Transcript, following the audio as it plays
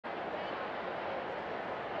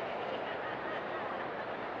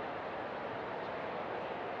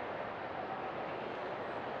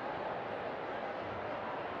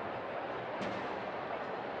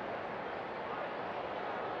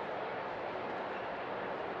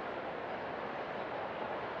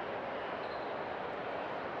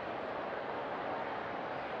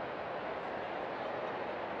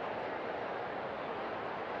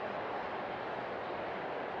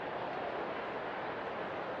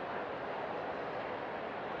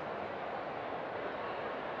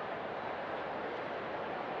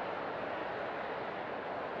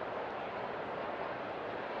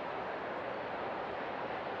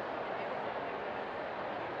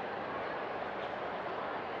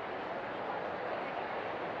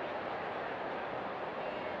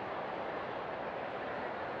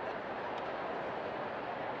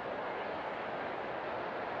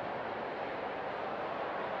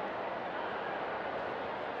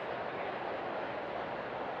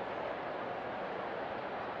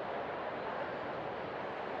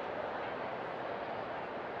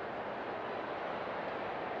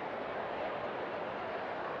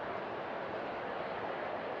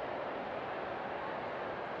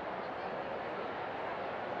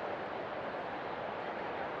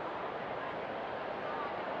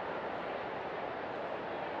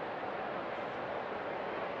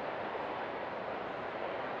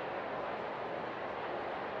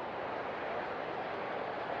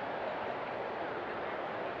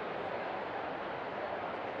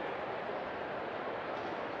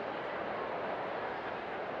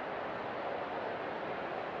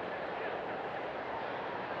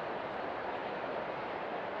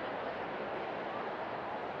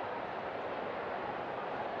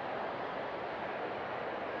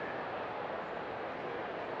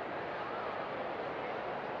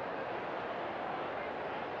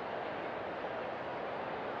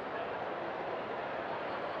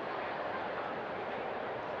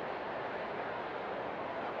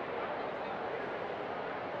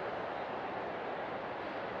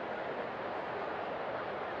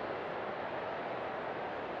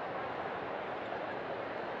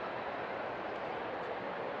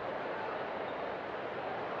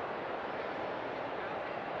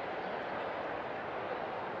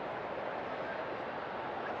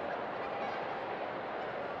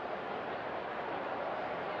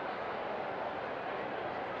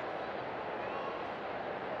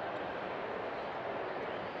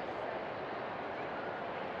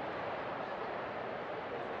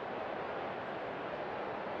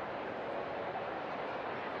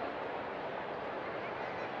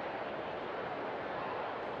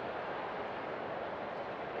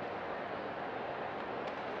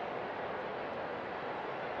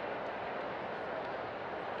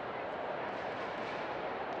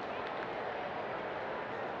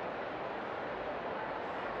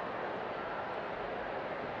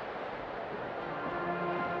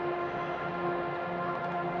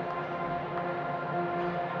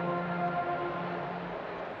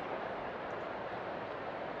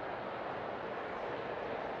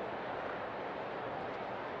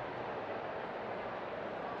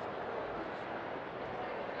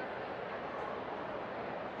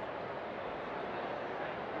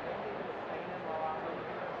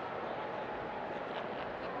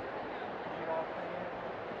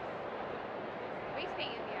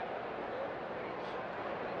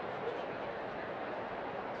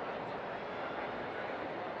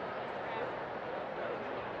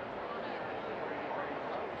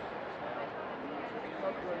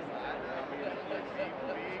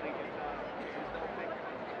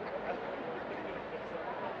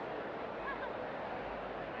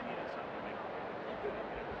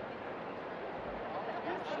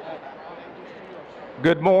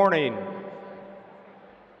Good morning.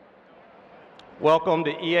 Welcome to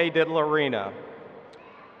EA Diddle Arena.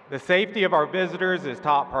 The safety of our visitors is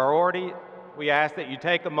top priority. We ask that you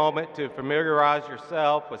take a moment to familiarize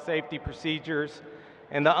yourself with safety procedures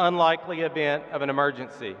in the unlikely event of an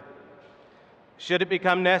emergency. Should it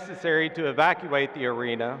become necessary to evacuate the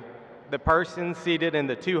arena, the person seated in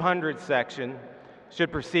the 200 section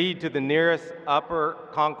should proceed to the nearest upper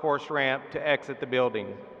concourse ramp to exit the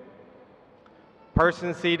building.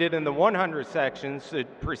 Persons seated in the 100 section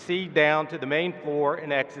should proceed down to the main floor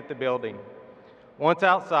and exit the building. Once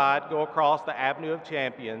outside, go across the Avenue of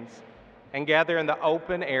Champions and gather in the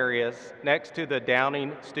open areas next to the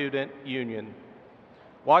Downing Student Union.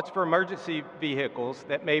 Watch for emergency vehicles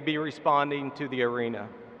that may be responding to the arena.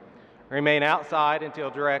 Remain outside until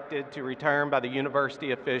directed to return by the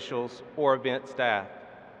university officials or event staff.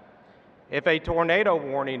 If a tornado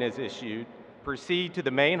warning is issued, proceed to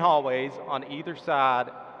the main hallways on either side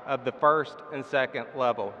of the first and second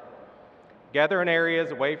level. Gather in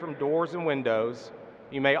areas away from doors and windows.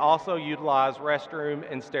 You may also utilize restroom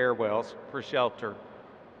and stairwells for shelter.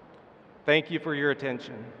 Thank you for your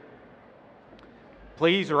attention.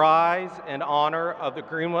 Please rise in honor of the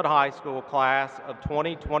Greenwood High School class of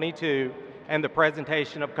 2022 and the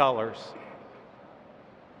presentation of colors.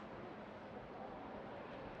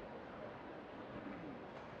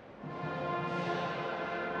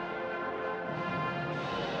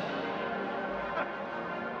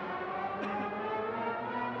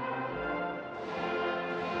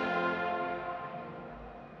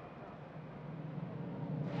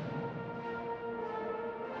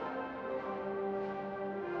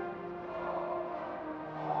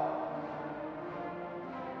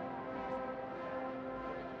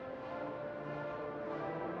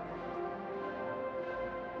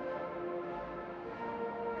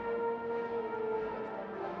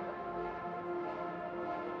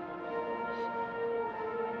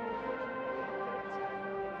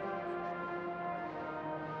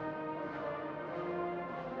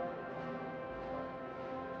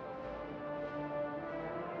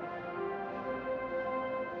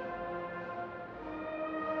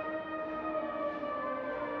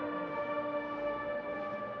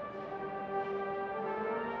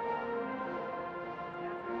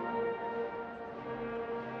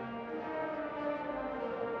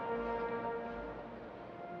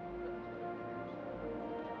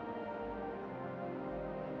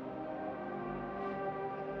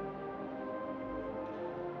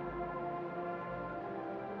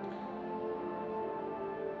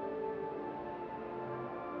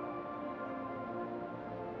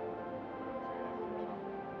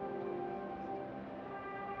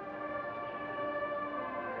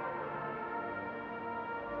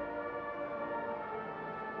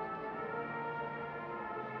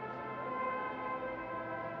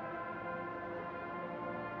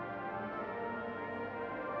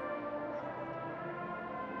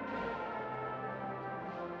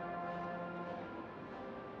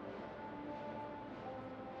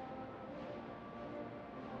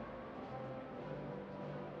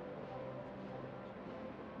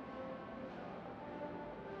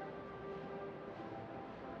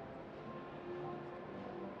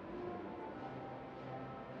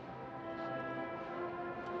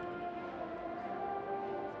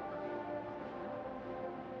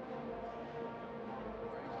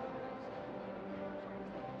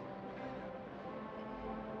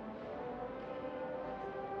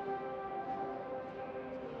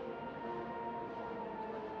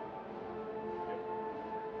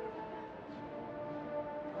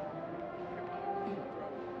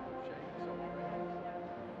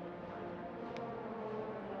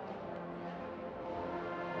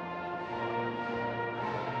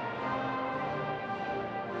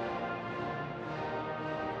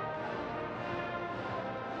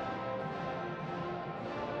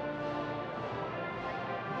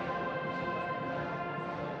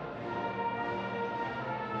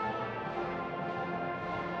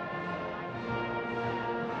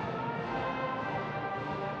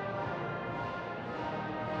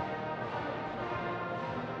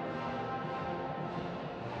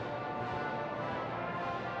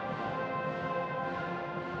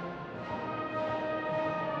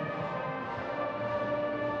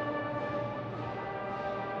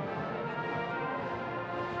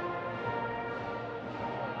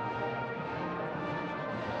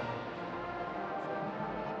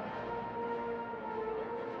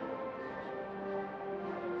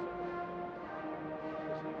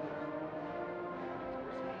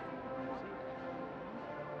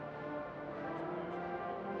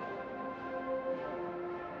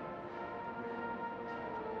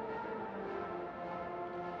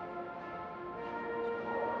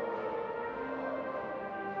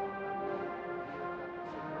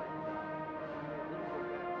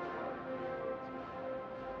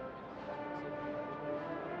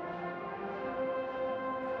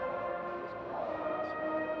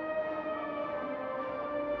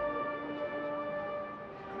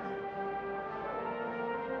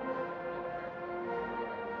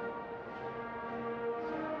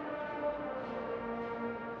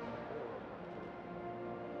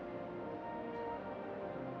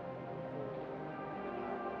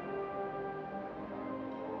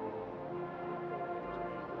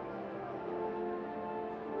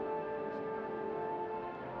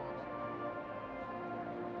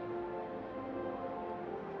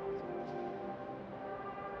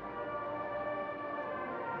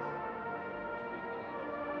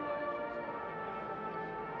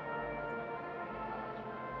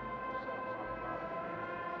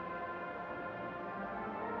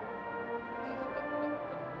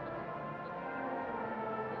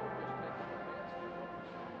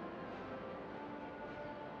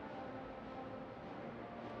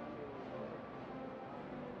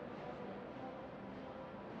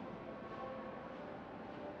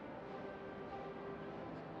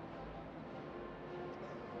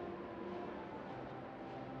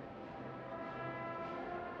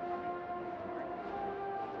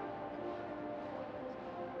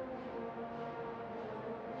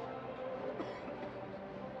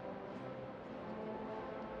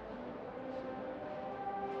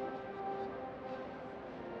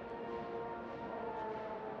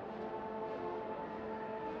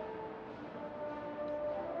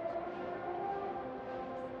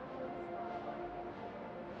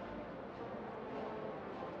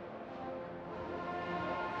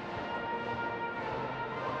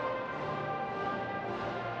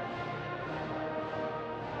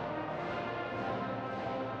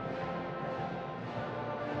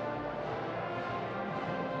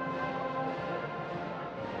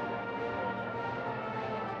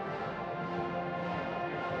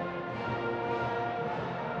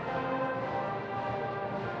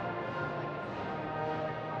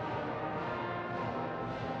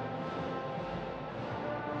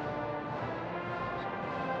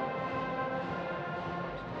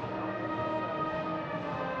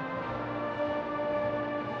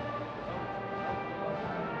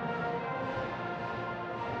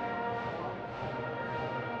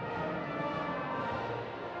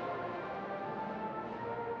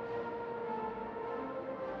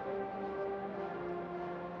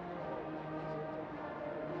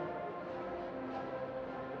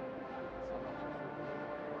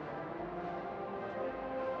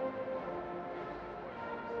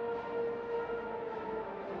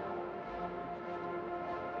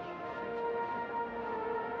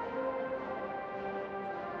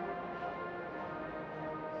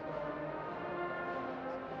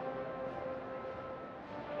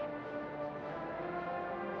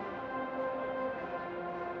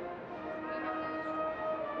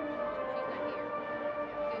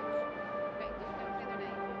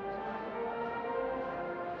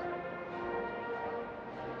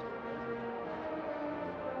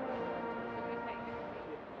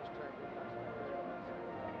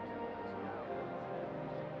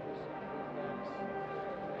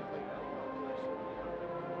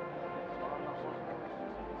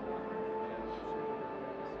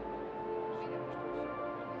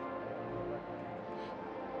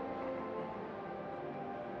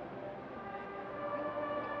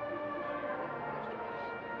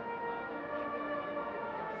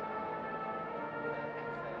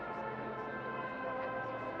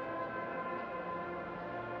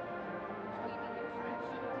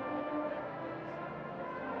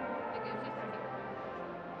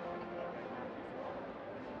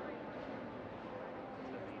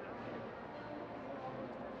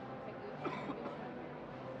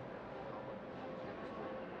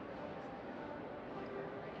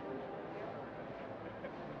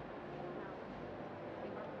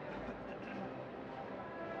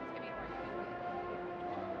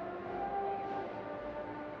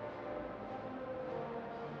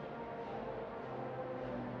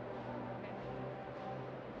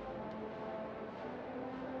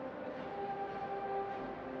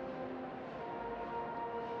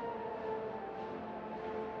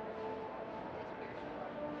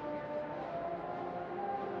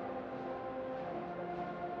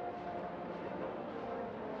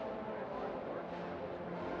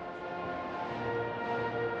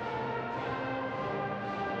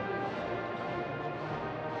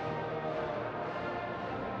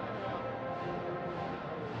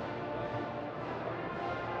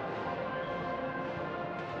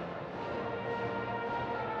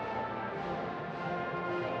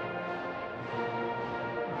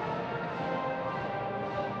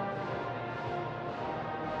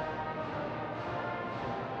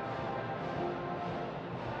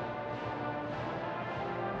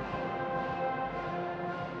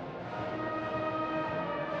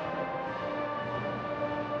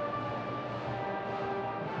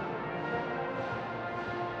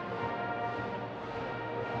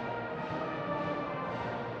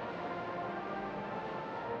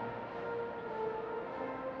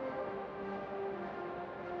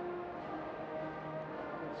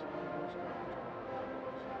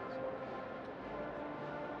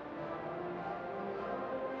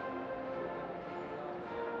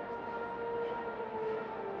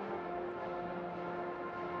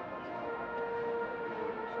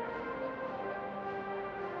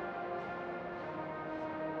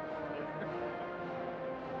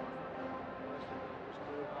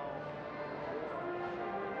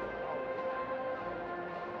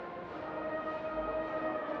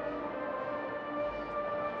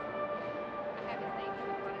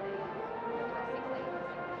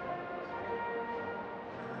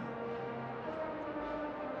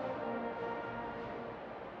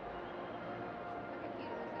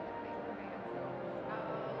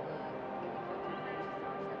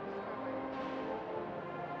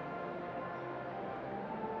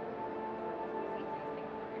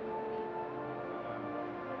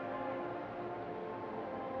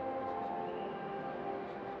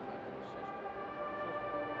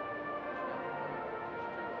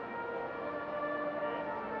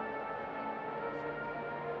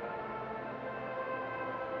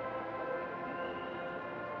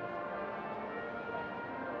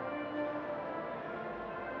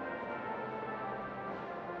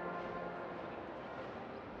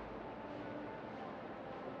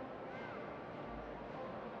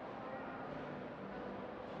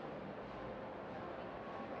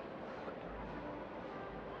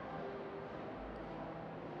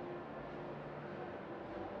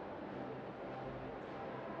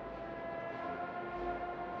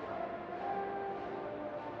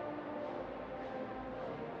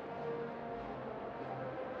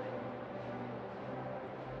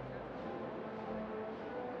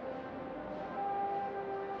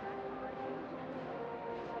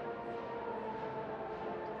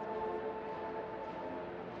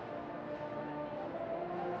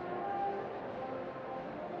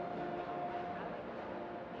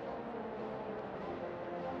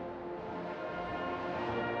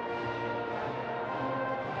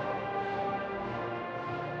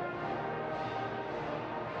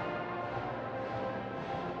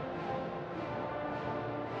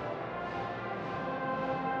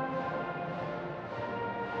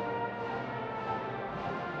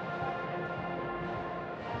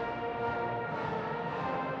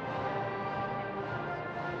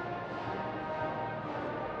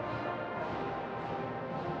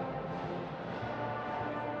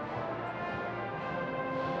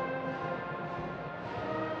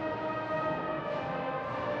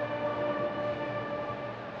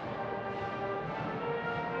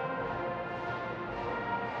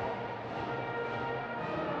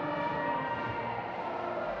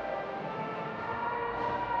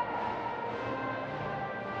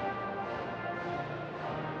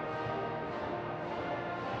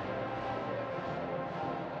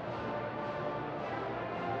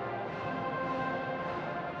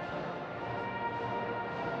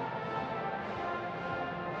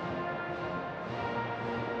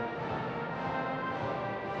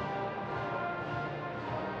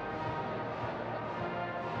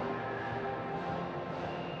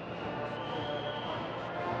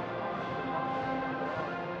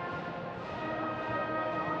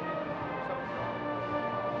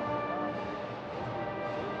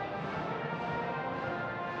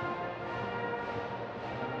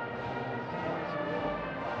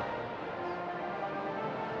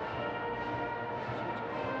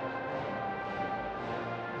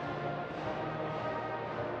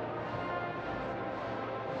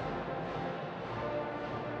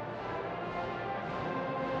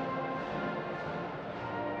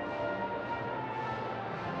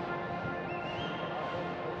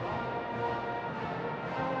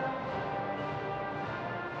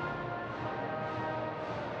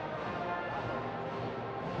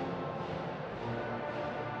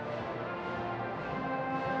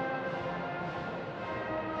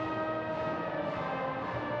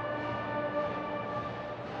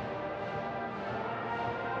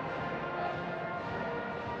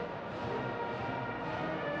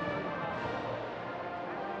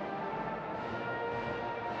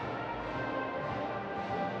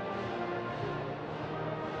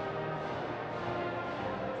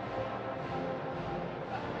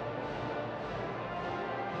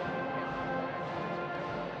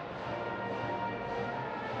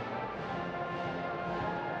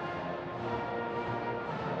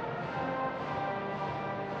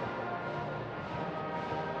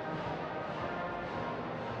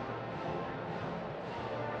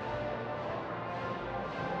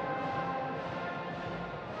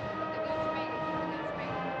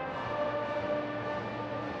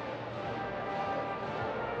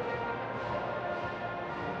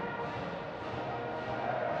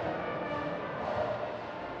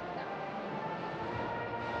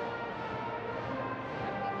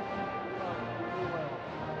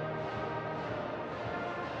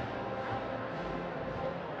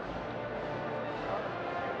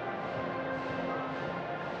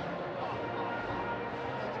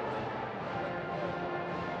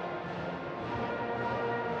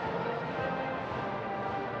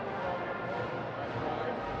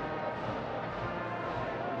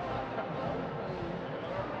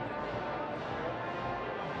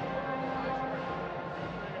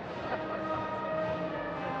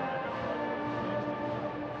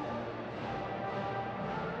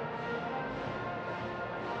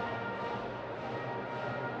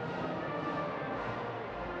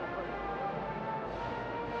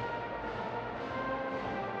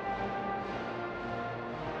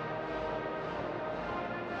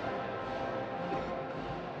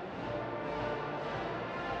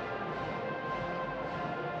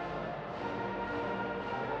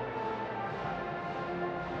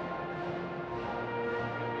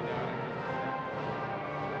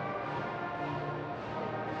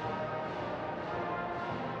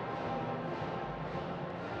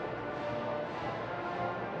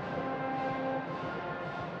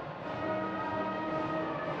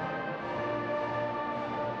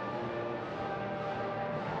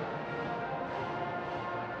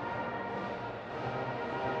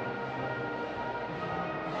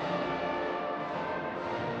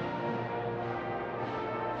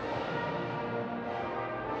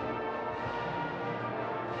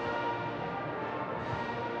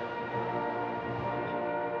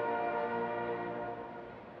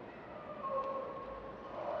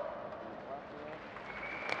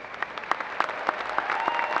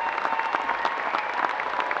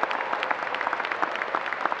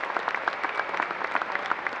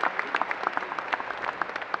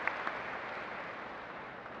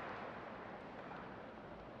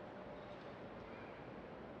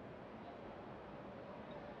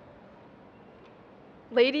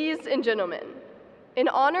 Ladies and gentlemen, in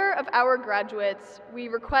honor of our graduates, we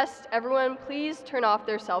request everyone please turn off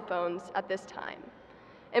their cell phones at this time.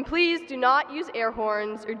 And please do not use air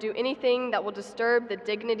horns or do anything that will disturb the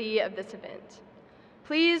dignity of this event.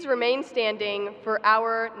 Please remain standing for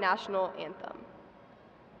our national anthem.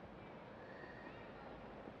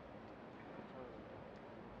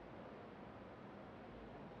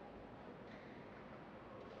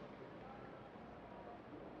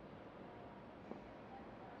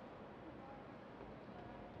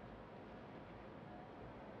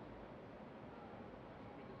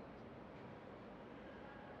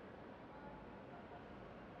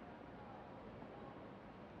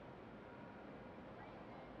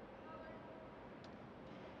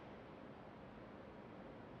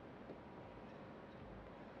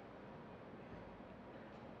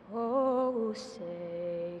 Oh,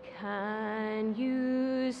 say, can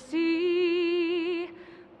you see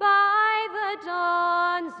by the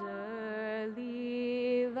dawn's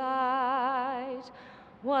early light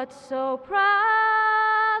what so proudly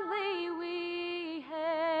we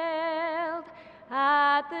hailed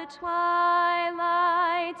at the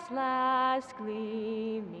twilight's last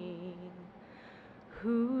gleaming,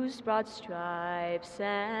 whose broad stripes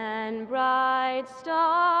and bright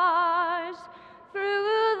stars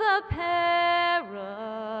through the perilous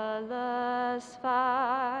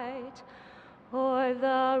fight o'er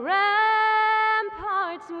the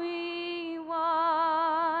ramparts we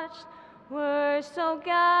watched were so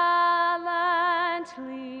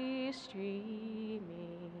gallantly streaming,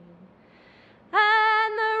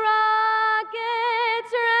 and the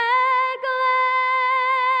rocket's red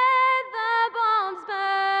glare, the bombs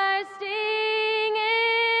bursting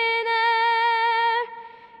in air,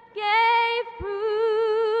 gave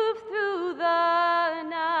proof through the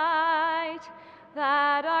night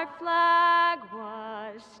that our flag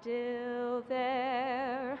was still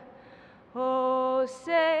there. Oh,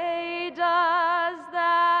 say, does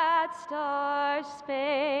that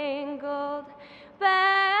star-spangled banner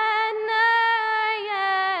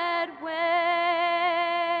yet wave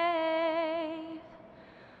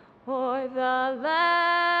o'er the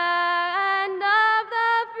land of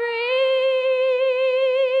the free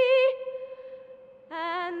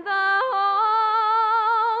and the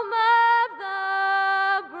home of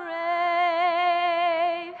the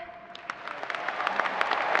brave?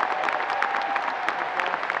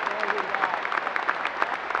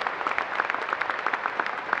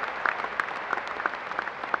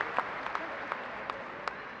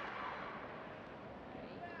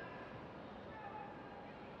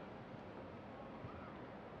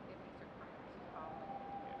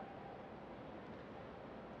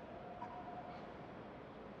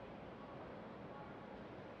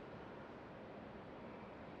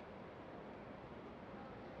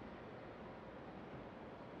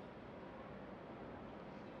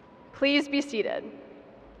 Please be seated.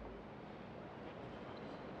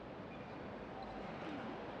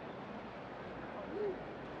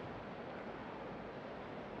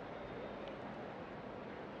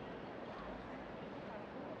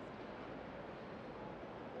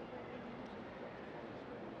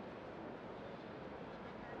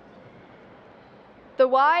 The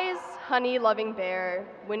wise, honey-loving bear,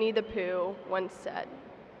 Winnie the Pooh, once said,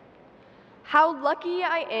 "How lucky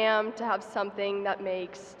I am to have something that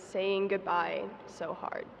makes saying goodbye so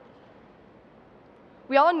hard."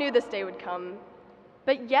 We all knew this day would come,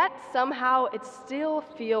 but yet somehow it still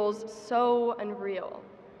feels so unreal.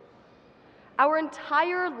 Our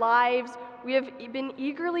entire lives, we have been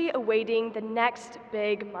eagerly awaiting the next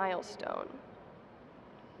big milestone.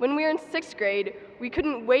 When we were in 6th grade, we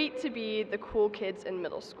couldn't wait to be the cool kids in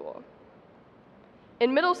middle school.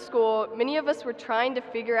 In middle school, many of us were trying to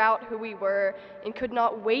figure out who we were and could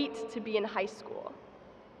not wait to be in high school.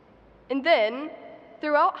 And then,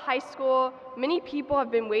 throughout high school, many people have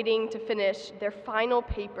been waiting to finish their final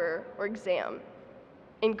paper or exam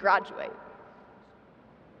and graduate.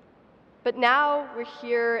 But now we're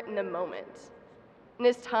here in the moment, and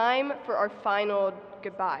it's time for our final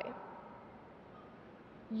goodbye.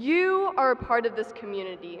 You are a part of this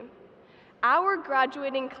community. Our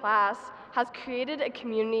graduating class has created a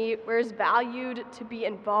community where it's valued to be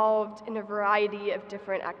involved in a variety of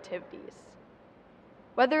different activities.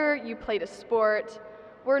 Whether you played a sport,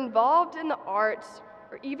 were involved in the arts,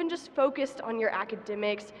 or even just focused on your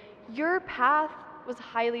academics, your path was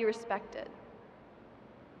highly respected.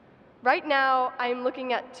 Right now, I'm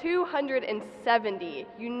looking at 270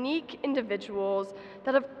 unique individuals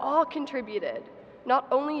that have all contributed, not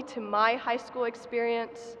only to my high school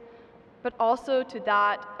experience, but also to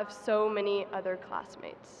that of so many other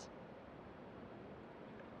classmates.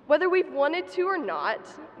 Whether we've wanted to or not,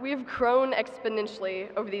 we have grown exponentially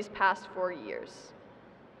over these past 4 years.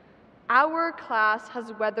 Our class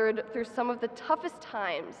has weathered through some of the toughest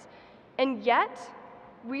times, and yet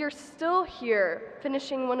we are still here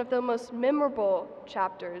finishing one of the most memorable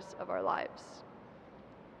chapters of our lives.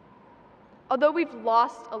 Although we've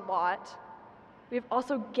lost a lot, we've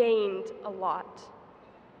also gained a lot.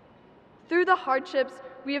 Through the hardships,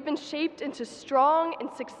 we have been shaped into strong and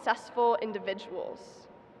successful individuals.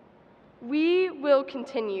 We will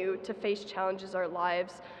continue to face challenges in our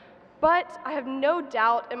lives, but I have no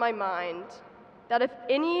doubt in my mind that if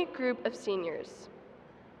any group of seniors,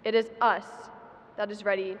 it is us that is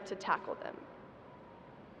ready to tackle them.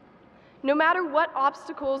 No matter what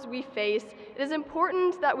obstacles we face, it is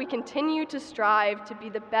important that we continue to strive to be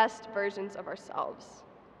the best versions of ourselves.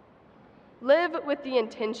 Live with the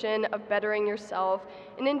intention of bettering yourself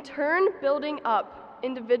and in turn building up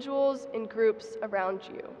individuals and groups around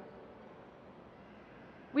you.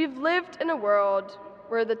 We've lived in a world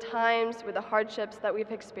where the hardships that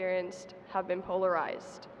we've experienced have been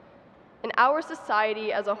polarized, and our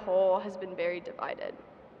society as a whole has been very divided.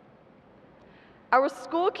 Our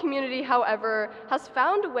school community, however, has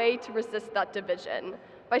found a way to resist that division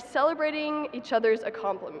by celebrating each other's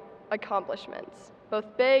accomplishments,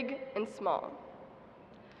 both big and small.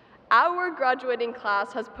 Our graduating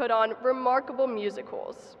class has put on remarkable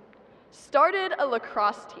musicals, started a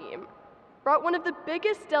lacrosse team, brought one of the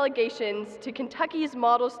biggest delegations to Kentucky's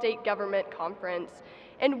Model State Government Conference,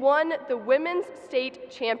 and won the Women's State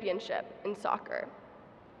Championship in soccer.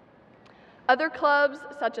 Other clubs,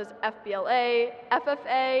 such as FBLA,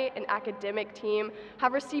 FFA, and academic team,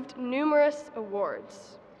 have received numerous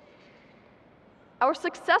awards. Our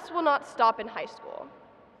success will not stop in high school.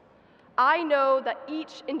 I know that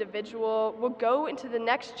each individual will go into the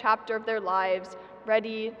next chapter of their lives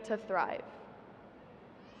ready to thrive.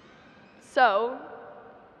 So,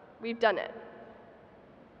 we've done it.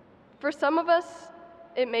 For some of us,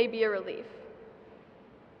 it may be a relief.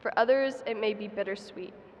 For others, it may be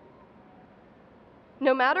bittersweet.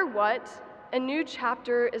 No matter what, a new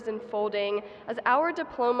chapter is unfolding as our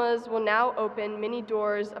diplomas will now open many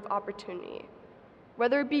doors of opportunity,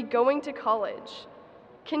 whether it be going to college,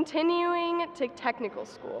 continuing to technical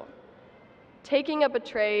school, taking up a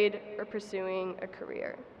trade, or pursuing a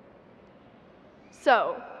career.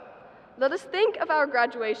 So, let us think of our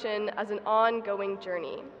graduation as an ongoing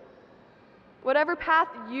journey. Whatever path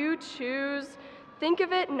you choose, think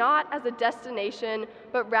of it not as a destination,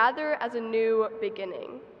 but rather as a new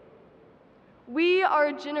beginning. We are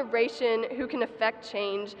a generation who can affect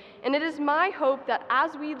change, and it is my hope that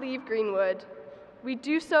as we leave Greenwood, we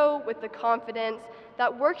do so with the confidence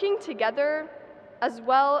that working together, as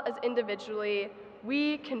well as individually,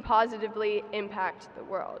 we can positively impact the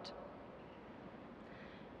world.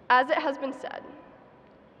 As it has been said,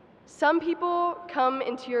 some people come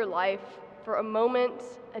into your life for a moment,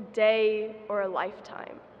 a day, or a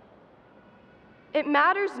lifetime. It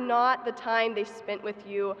matters not the time they spent with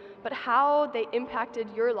you, but how they impacted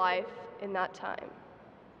your life in that time.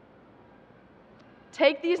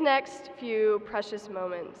 Take these next few precious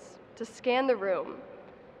moments to scan the room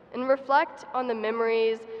and reflect on the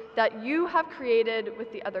memories that you have created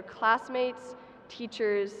with the other classmates,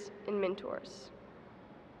 teachers, and mentors.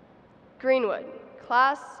 Greenwood,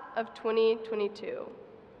 class of 2022.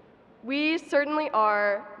 We certainly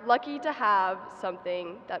are lucky to have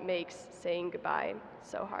something that makes saying goodbye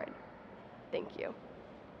so hard. Thank you.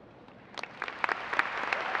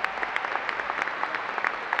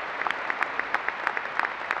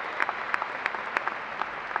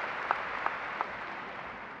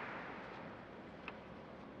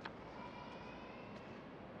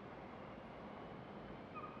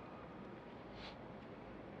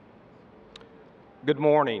 Good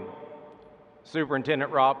morning,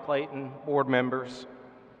 Superintendent Rob Clayton, board members,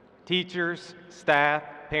 teachers, staff,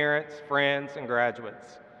 parents, friends, and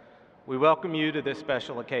graduates. We welcome you to this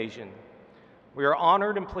special occasion. We are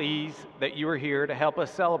honored and pleased that you are here to help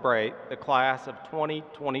us celebrate the class of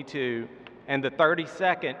 2022 and the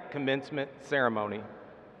 32nd commencement ceremony.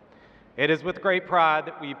 It is with great pride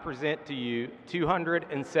that we present to you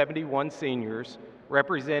 271 seniors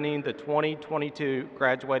representing the 2022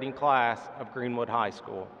 graduating class of Greenwood High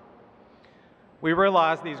School. We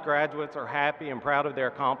realize these graduates are happy and proud of their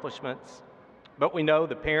accomplishments, but we know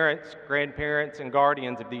the parents, grandparents, and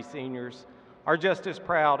guardians of these seniors are just as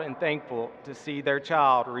proud and thankful to see their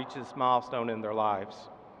child reach this milestone in their lives.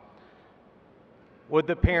 Would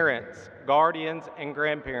the parents, guardians, and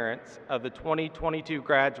grandparents of the 2022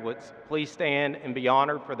 graduates please stand and be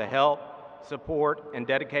honored for the help, support, and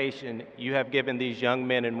dedication you have given these young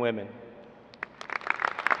men and women.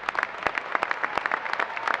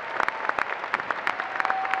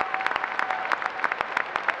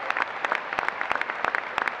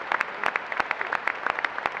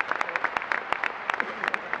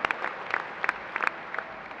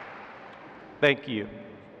 Thank you.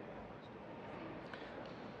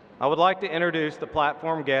 I would like to introduce the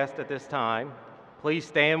platform guest at this time. Please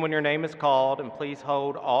stand when your name is called, and please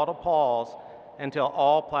hold all applause until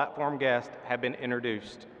all platform guests have been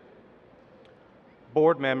introduced.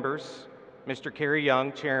 Board members, Mr. Kerry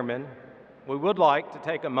Young, Chairman, we would like to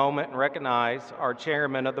take a moment and recognize our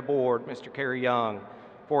Chairman of the Board, Mr. Kerry Young,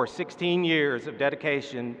 for 16 years of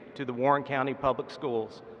dedication to the Warren County Public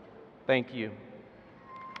Schools. Thank you.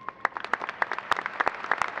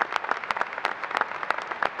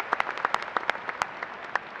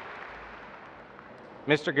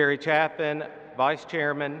 Mr. Gary Chaffin, Vice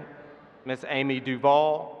Chairman, Ms. Amy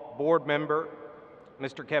Duval, Board Member,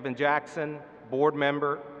 Mr. Kevin Jackson, Board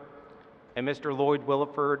Member, and Mr. Lloyd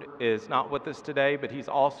Williford is not with us today, but he's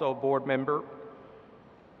also a Board Member.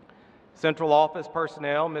 Central Office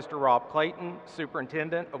Personnel, Mr. Rob Clayton,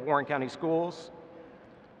 Superintendent of Warren County Schools,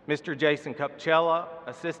 Mr. Jason Cupcella,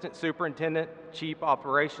 Assistant Superintendent, Chief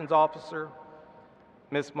Operations Officer,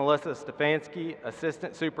 Ms. Melissa Stefanski,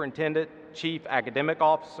 Assistant Superintendent, Chief Academic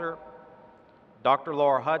Officer, Dr.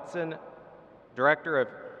 Laura Hudson, Director of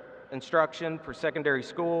Instruction for Secondary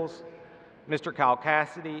Schools, Mr. Kyle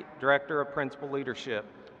Cassidy, Director of Principal Leadership.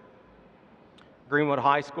 Greenwood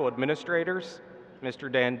High School Administrators,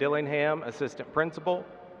 Mr. Dan Dillingham, Assistant Principal,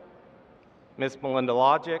 Ms. Melinda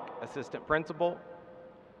Logic, Assistant Principal,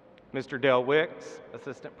 Mr. Dale Wicks,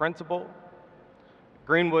 Assistant Principal,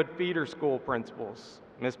 Greenwood Feeder School Principals,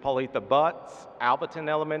 Ms. Paulitha Butts, Alberton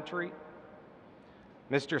Elementary,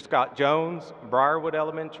 Mr. Scott Jones, Briarwood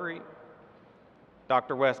Elementary,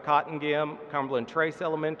 Dr. Wes Cottengim, Cumberland Trace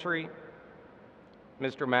Elementary,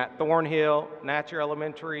 Mr. Matt Thornhill, Natcher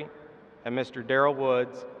Elementary, and Mr. Darrell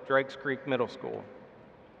Woods, Drakes Creek Middle School.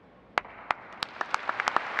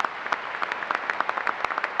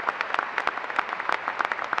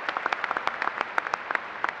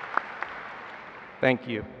 Thank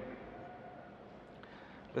you.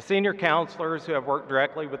 The senior counselors who have worked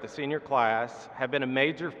directly with the senior class have been a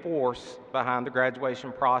major force behind the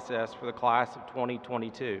graduation process for the class of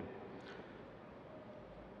 2022.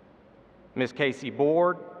 Ms. Casey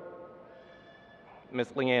Board, Ms.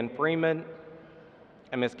 Leanne Freeman,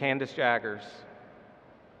 and Ms. Candace Jaggers.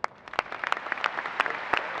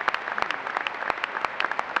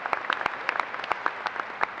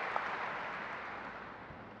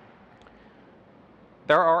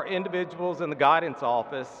 There are individuals in the guidance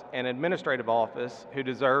office and administrative office who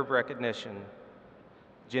deserve recognition.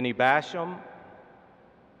 Jenny Basham,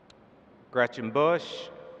 Gretchen Bush,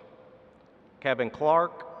 Kevin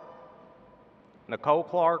Clark, Nicole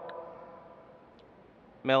Clark,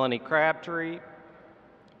 Melanie Crabtree,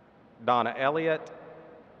 Donna Elliott,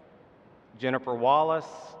 Jennifer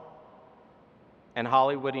Wallace, and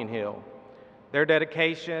Holly Whittinghill. Their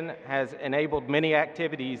dedication has enabled many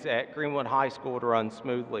activities at Greenwood High School to run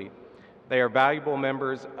smoothly. They are valuable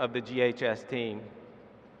members of the GHS team.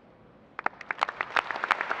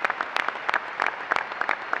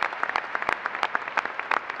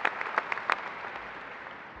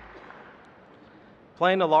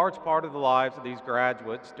 Playing a large part of the lives of these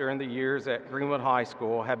graduates during the years at Greenwood High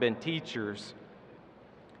School have been teachers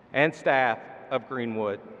and staff of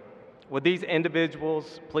Greenwood. Would these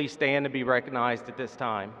individuals please stand and be recognized at this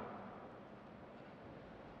time?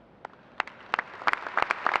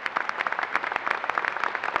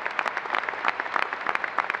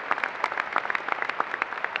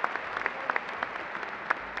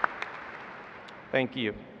 Thank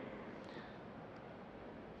you.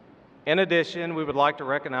 In addition, we would like to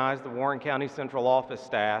recognize the Warren County Central Office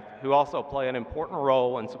staff who also play an important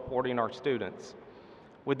role in supporting our students.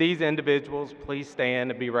 Would these individuals please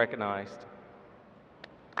stand and be recognized?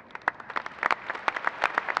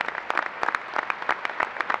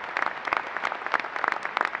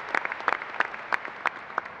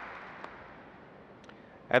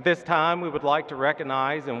 At this time, we would like to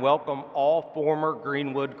recognize and welcome all former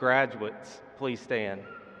Greenwood graduates. Please stand.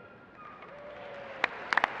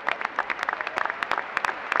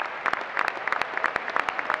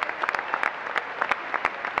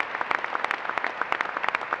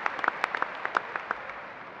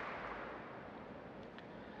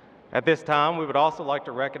 At this time, we would also like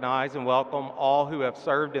to recognize and welcome all who have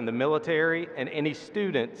served in the military and any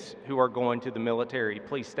students who are going to the military.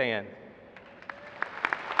 Please stand.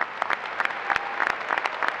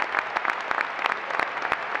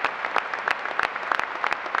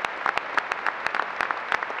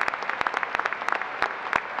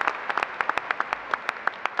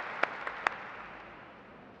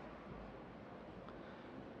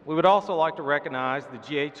 We would also like to recognize the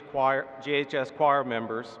GHS choir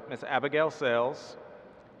members, Ms. Abigail Sells,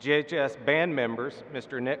 GHS band members,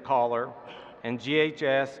 Mr. Nick Collar, and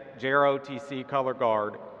GHS JROTC Color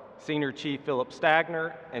Guard, Senior Chief Philip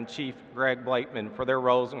Stagner and Chief Greg Blakeman for their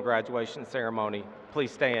roles in graduation ceremony.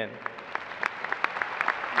 Please stand.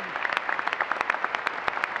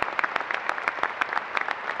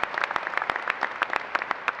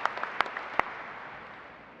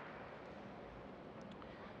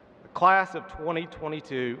 The class of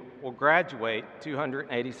 2022 will graduate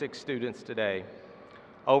 286 students today.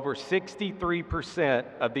 Over 63%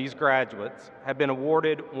 of these graduates have been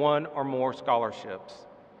awarded one or more scholarships.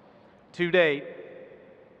 To date,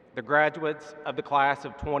 the graduates of the class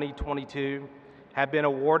of 2022 have been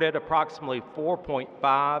awarded approximately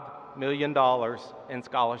 $4.5 million in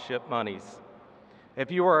scholarship monies.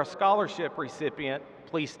 If you are a scholarship recipient,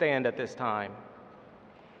 please stand at this time.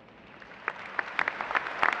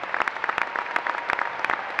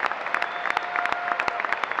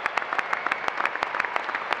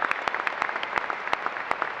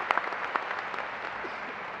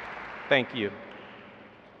 Thank you.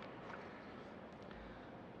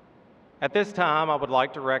 At this time, I would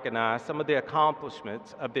like to recognize some of the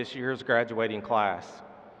accomplishments of this year's graduating class.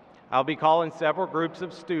 I'll be calling several groups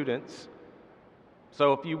of students,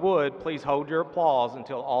 so if you would, please hold your applause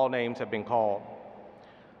until all names have been called.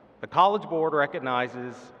 The College Board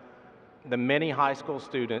recognizes the many high school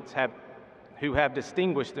students who have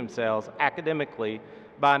distinguished themselves academically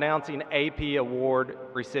by announcing AP Award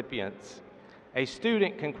recipients. A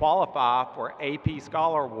student can qualify for AP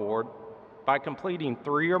Scholar Award by completing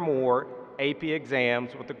 3 or more AP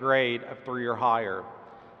exams with a grade of 3 or higher.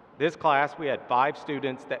 This class, we had 5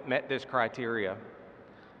 students that met this criteria.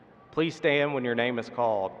 Please stand when your name is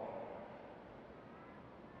called.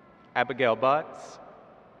 Abigail Butts,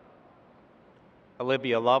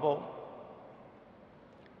 Olivia Lovell,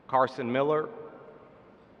 Carson Miller,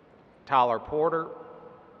 Tyler Porter,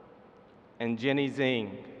 and Jenny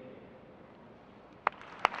Zing.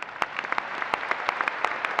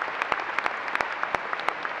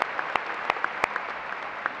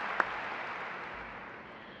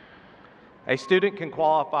 A student can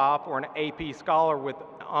qualify for an AP Scholar with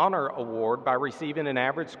Honor Award by receiving an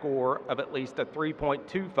average score of at least a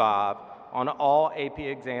 3.25 on all AP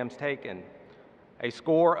exams taken, a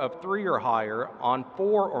score of 3 or higher on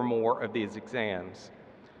 4 or more of these exams.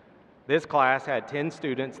 This class had 10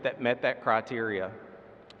 students that met that criteria.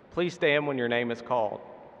 Please stand when your name is called.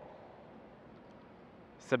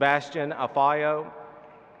 Sebastian Alfayo,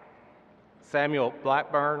 Samuel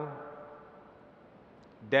Blackburn,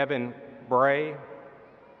 Devin Bray,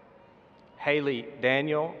 Haley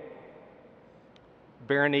Daniel,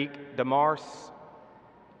 Veronique DeMars,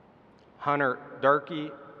 Hunter Durkee,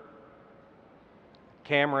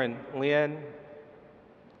 Cameron Lynn,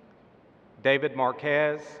 David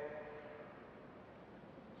Marquez,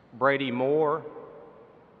 Brady Moore,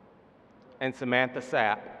 and Samantha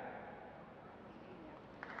Sapp.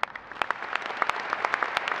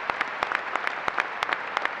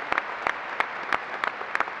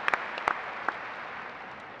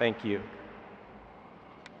 Thank you.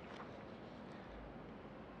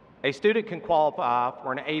 A student can qualify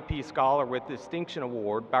for an AP Scholar with Distinction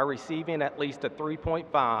Award by receiving at least a 3.5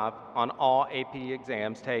 on all AP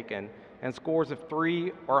exams taken and scores of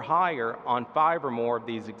 3 or higher on 5 or more of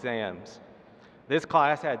these exams. This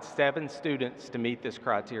class had 7 students to meet this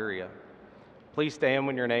criteria. Please stand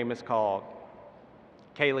when your name is called.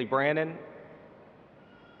 Kaylee Brannon,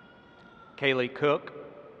 Kaylee Cook,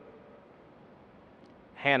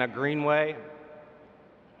 Hannah Greenway,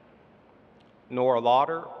 Nora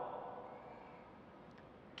Lauder,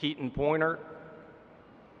 Keaton Pointer,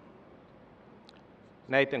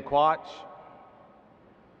 Nathan Quatch,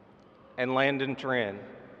 and Landon Trin.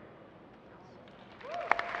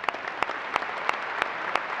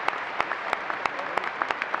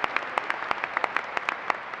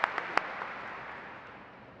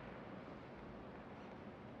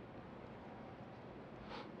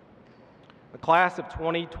 The class of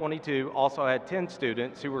 2022 also had 10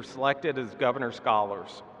 students who were selected as Governor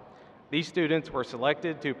Scholars. These students were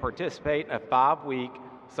selected to participate in a 5-week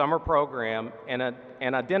summer program and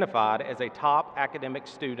identified as a top academic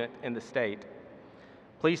student in the state.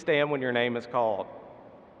 Please stand when your name is called.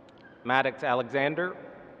 Maddox Alexander,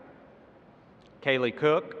 Kaylee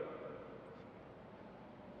Cook,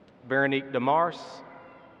 Veronique DeMars,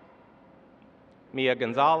 Mia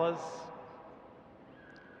Gonzalez,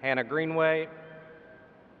 Hannah Greenway,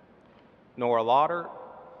 Nora Lauder,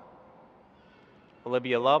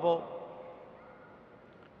 Olivia Lovell,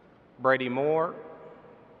 Brady Moore,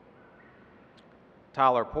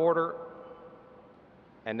 Tyler Porter,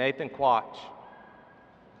 and Nathan Quatch.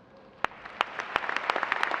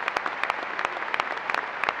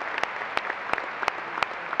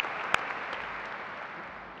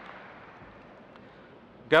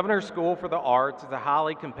 Governor's School for the Arts is a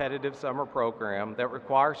highly competitive summer program that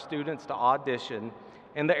requires students to audition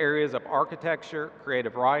in the areas of architecture,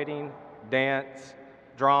 creative writing, dance,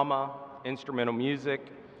 drama, instrumental music,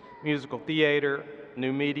 musical theater,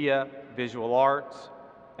 new media, visual arts,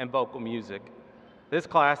 and vocal music. This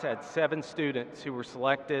class had 7 students who were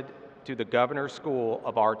selected to the Governor's School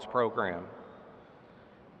of Arts program.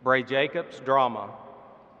 Bray Jacobs, drama.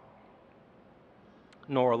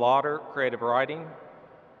 Nora Lauder, creative writing.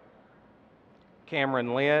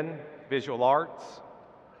 Cameron Lynn, visual arts.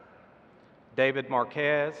 David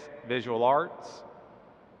Marquez, visual arts.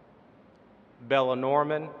 Bella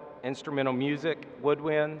Norman, instrumental music,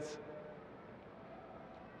 woodwinds.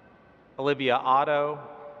 Olivia Otto,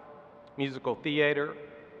 musical theater.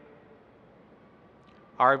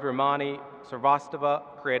 Arivamani Sarvastava,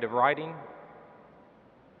 creative writing.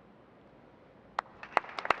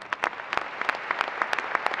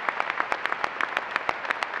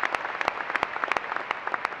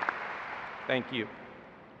 Thank you.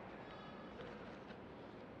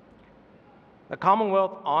 The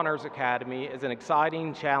Commonwealth Honors Academy is an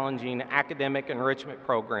exciting, challenging academic enrichment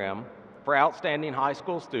program for outstanding high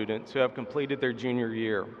school students who have completed their junior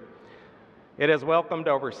year. It has welcomed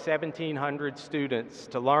over 1,700 students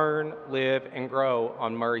to learn, live, and grow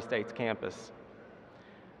on Murray State's campus.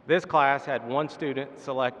 This class had 1 student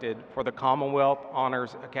selected for the Commonwealth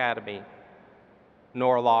Honors Academy,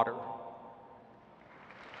 Nora Lauder.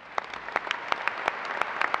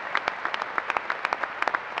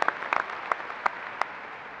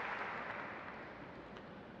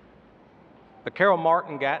 The Carroll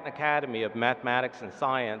Martin Gatton Academy of Mathematics and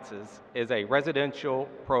Sciences is a residential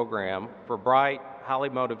program for bright, highly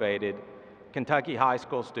motivated Kentucky high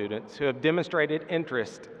school students who have demonstrated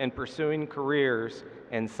interest in pursuing careers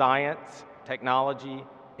in science, technology,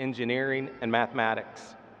 engineering, and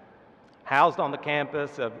mathematics. Housed on the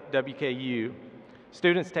campus of WKU,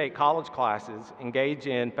 students take college classes, engage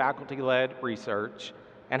in faculty-led research,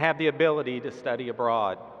 and have the ability to study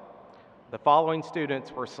abroad. The following students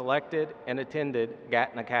were selected and attended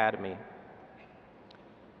Gatton Academy: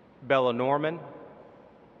 Bella Norman,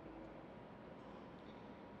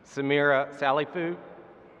 Samira Salifu,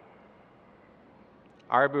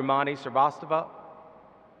 Aribumani Sarvastava,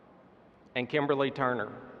 and Kimberly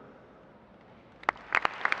Turner.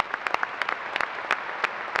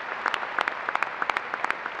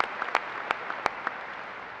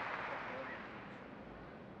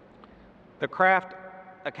 The Craft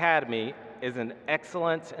Academy is an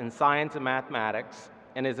excellence in science and mathematics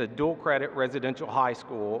and is a dual-credit residential high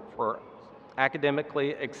school for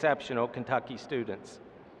academically exceptional Kentucky students.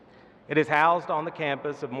 It is housed on the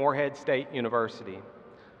campus of Morehead State University.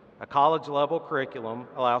 A college-level curriculum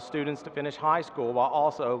allows students to finish high school while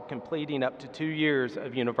also completing up to 2 years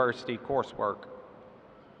of university coursework.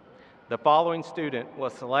 The following student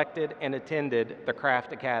was selected and attended the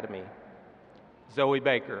Craft Academy: Zoe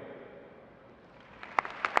Baker.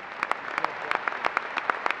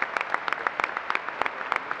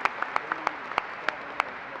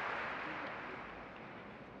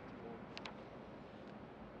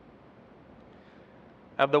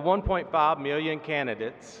 Of the 1.5 million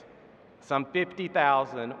candidates, some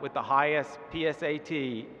 50,000 with the highest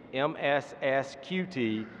PSAT,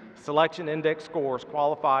 MSSQT selection index scores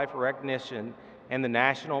qualify for recognition in the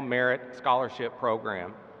National Merit Scholarship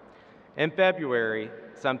Program. In February,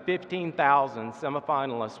 some 15,000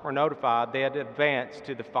 semifinalists were notified they had advanced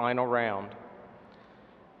to the final round.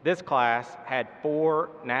 This class had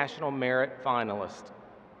 4 National Merit finalists: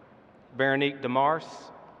 Veronique DeMars,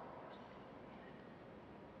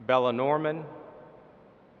 Bella Norman,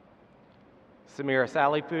 Samira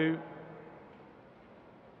Salifu,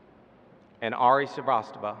 and Ari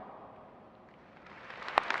Sarvastava.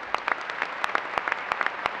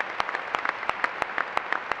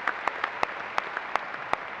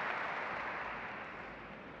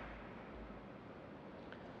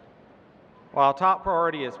 While top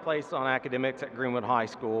priority is placed on academics at Greenwood High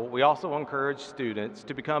School, we also encourage students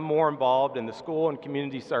to become more involved in the school and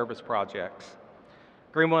community service projects.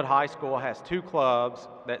 Greenwood High School has 2 clubs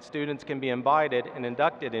that students can be invited and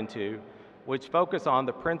inducted into, which focus on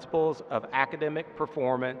the principles of academic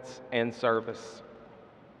performance and service.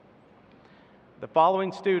 The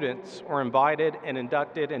following students were invited and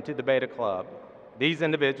inducted into the Beta Club. These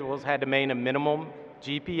individuals had to maintain a minimum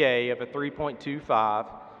GPA of a 3.25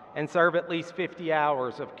 and serve at least 50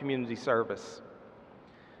 hours of community service.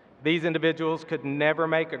 These individuals could never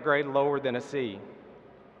make a grade lower than a C.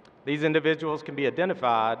 These individuals can be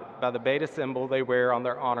identified by the Beta symbol they wear on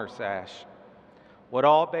their honor sash. Would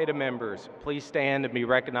all Beta members please stand and be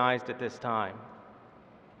recognized at this time?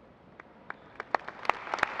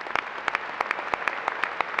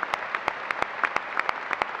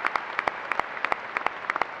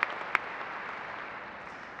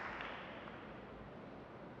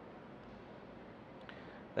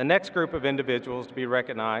 The next group of individuals to be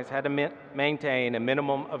recognized had to maintain a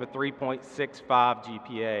minimum of a 3.65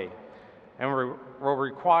 GPA and were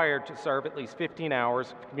required to serve at least 15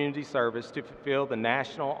 hours of community service to fulfill the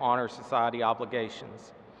National Honor Society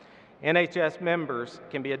obligations. NHS members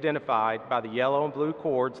can be identified by the yellow and blue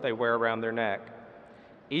cords they wear around their neck.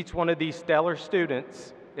 Each one of these stellar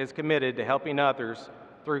students is committed to helping others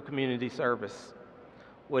through community service.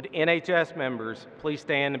 Would NHS members please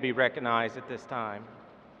stand and be recognized at this time?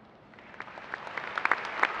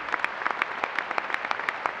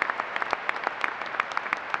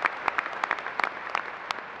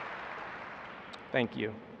 Thank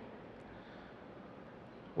you.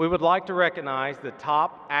 We would like to recognize the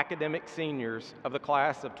top academic seniors of the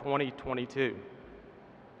class of 2022.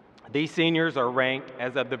 These seniors are ranked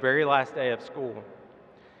as of the very last day of school.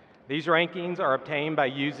 These rankings are obtained by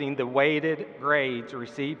using the weighted grades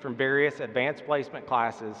received from various advanced placement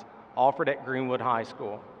classes offered at Greenwood High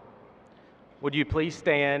School. Would you please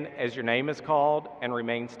stand as your name is called and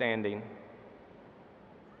remain standing?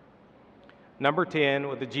 Number 10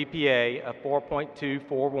 with a GPA of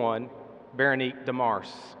 4.241, Veronique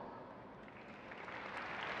DeMars.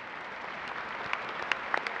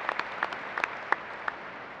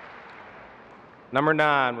 Number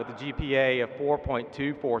 9 with a GPA of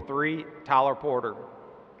 4.243, Tyler Porter.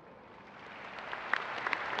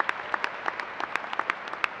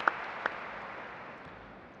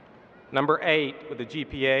 Number 8 with a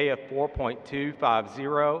GPA of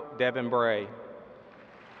 4.250, Devin Bray.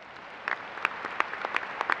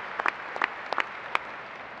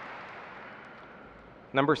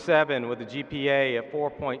 Number 7 with a GPA of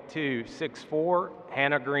 4.264,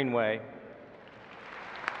 Hannah Greenway.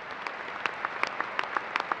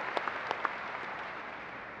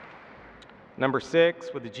 Number 6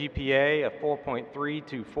 with a GPA of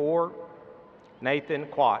 4.324, Nathan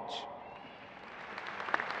Quach.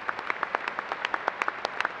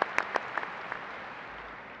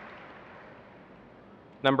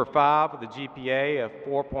 Number 5 with a GPA of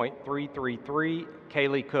 4.333,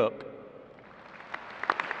 Kaylee Cook.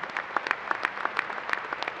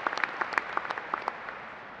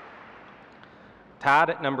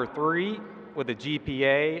 Tied at number 3 with a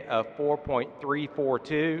GPA of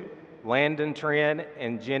 4.342, Landon Trin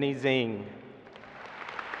and Jenny Zing.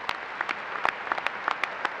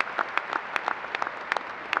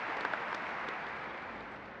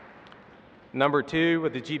 Number 2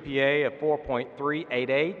 with a GPA of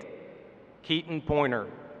 4.388, Keaton Pointer.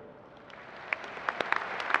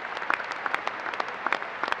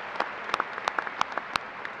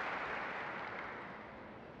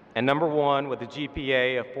 And number 1 with a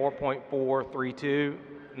GPA of 4.432,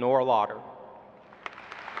 Nora Lauder.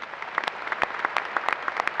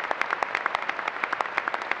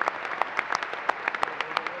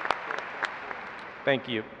 Thank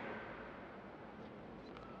you.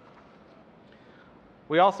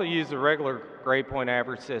 We also use the regular grade point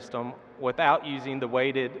average system without using the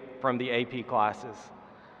weighted from the AP classes.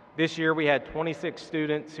 This year we had 26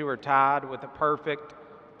 students who are tied with a perfect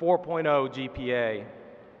 4.0 GPA.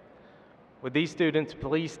 Would these students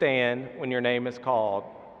please stand when your name is called?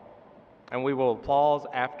 And we will applause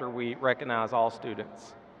after we recognize all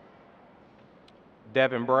students.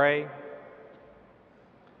 Devin Bray,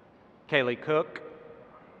 Kaylee Cook,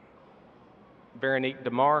 Veronique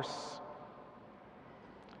DeMars,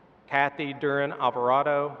 Kathy Duran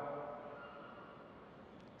Alvarado,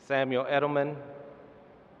 Samuel Edelman,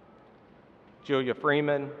 Julia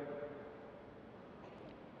Freeman,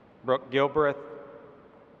 Brooke Gilbreth,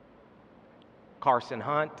 Carson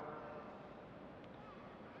Hunt,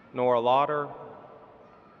 Nora Lauder,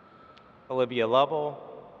 Olivia Lovell,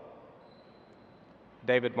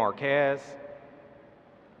 David Marquez,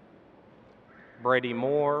 Brady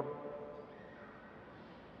Moore,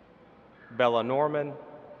 Bella Norman,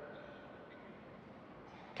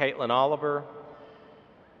 Caitlin Oliver,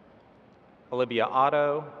 Olivia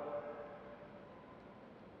Otto,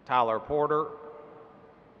 Tyler Porter,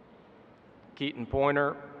 Keaton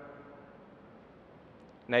Pointer,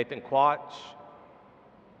 Nathan Quach,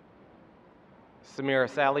 Samira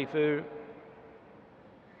Salifu,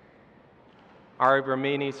 Ari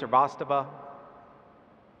Ramini Srivastava,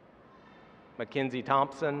 Mackenzie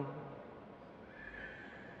Thompson,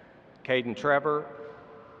 Caden Trevor,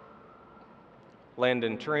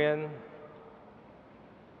 Landon Trin,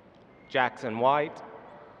 Jackson White,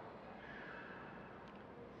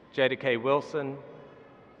 Jada K. Wilson,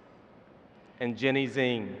 and Jenny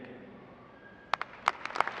Zing.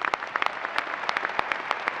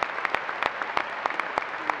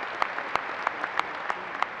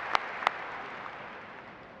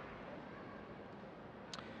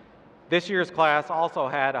 This year's class also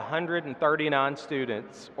had 139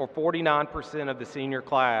 students, or 49% of the senior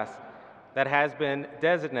class, that has been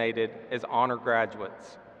designated as honor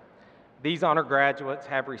graduates. These honor graduates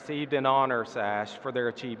have received an honor sash for their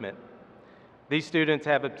achievement. These students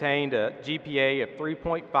have obtained a GPA of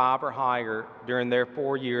 3.5 or higher during their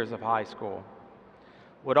 4 years of high school.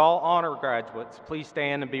 Would all honor graduates please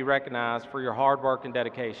stand and be recognized for your hard work and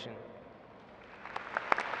dedication?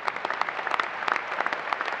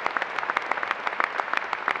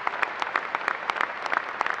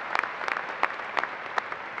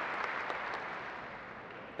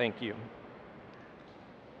 Thank you.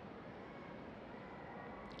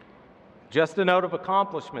 Just a note of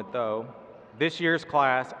accomplishment, though, this year's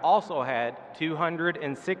class also had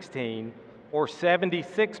 216, or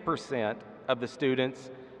 76% of the students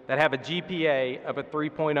that have a GPA of a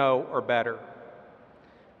 3.0 or better.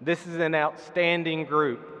 This is an outstanding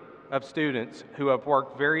group of students who have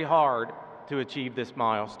worked very hard to achieve this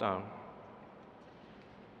milestone.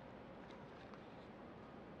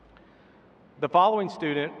 The following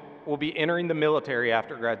student will be entering the military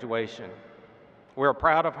after graduation. We are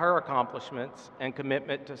proud of her accomplishments and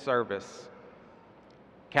commitment to service.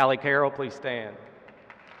 Callie Carroll, please stand.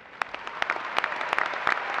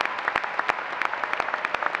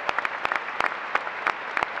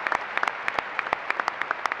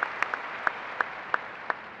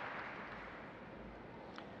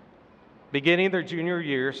 Beginning their junior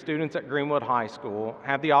year, students at Greenwood High School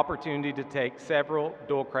have the opportunity to take several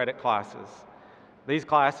dual credit classes. These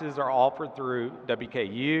classes are offered through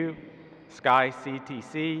WKU, Sky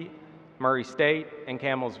CTC, Murray State, and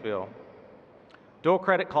Campbellsville. Dual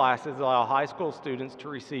credit classes allow high school students to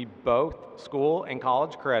receive both school and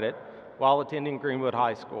college credit while attending Greenwood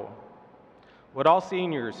High School. Would all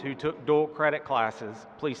seniors who took dual credit classes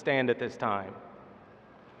please stand at this time?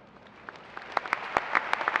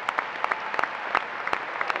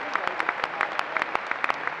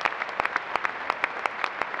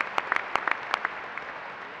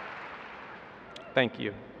 Thank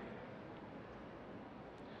you.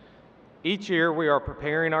 Each year, we are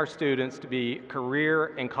preparing our students to be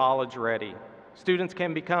career and college ready. Students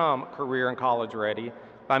can become career and college ready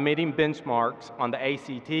by meeting benchmarks on the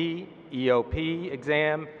ACT, EOP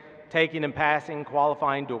exam, taking and passing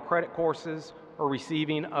qualifying dual credit courses, or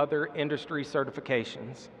receiving other industry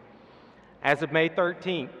certifications. As of May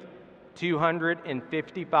 13th,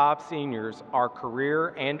 255 seniors are career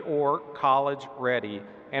and/or college ready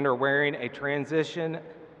and are wearing a transition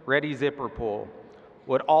ready zipper pull.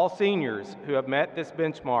 Would all seniors who have met this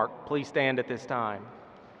benchmark please stand at this time?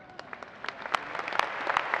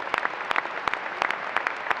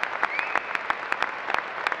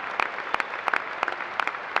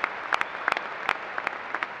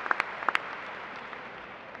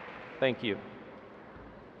 Thank you.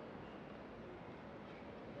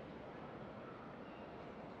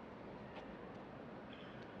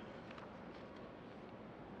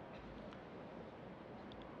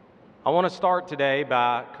 I want to start today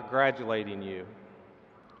by congratulating you.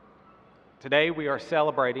 Today we are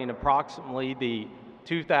celebrating approximately the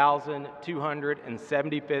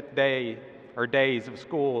 2,275th day or days of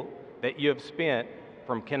school that you have spent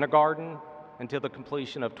from kindergarten until the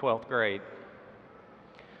completion of 12th grade.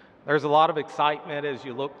 There's a lot of excitement as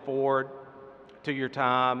you look forward to your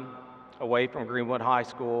time away from Greenwood High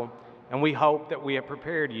School, and we hope that we have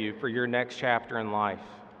prepared you for your next chapter in life.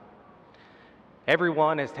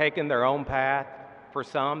 Everyone has taken their own path. For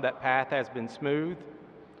some, that path has been smooth,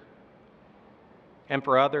 and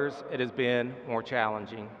for others, it has been more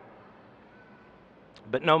challenging.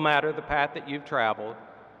 But no matter the path that you've traveled,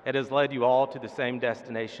 it has led you all to the same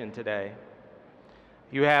destination today.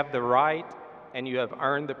 You have the right and you have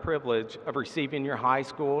earned the privilege of receiving your high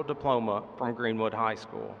school diploma from Greenwood High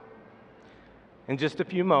School. In just a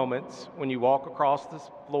few moments, when you walk across this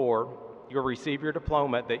floor, you'll receive your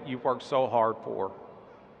diploma that you've worked so hard for.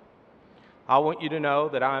 I want you to know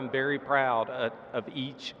that I'm very proud of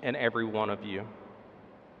each and every one of you.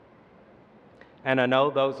 And I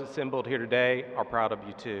know those assembled here today are proud of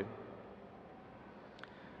you too.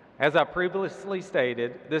 As I previously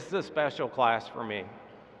stated, this is a special class for me.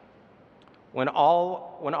 When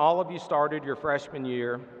all of you started your freshman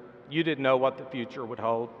year, you didn't know what the future would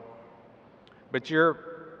hold. But your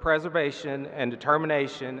preservation and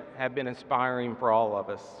determination have been inspiring for all of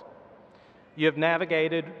us. You have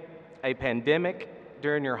navigated a pandemic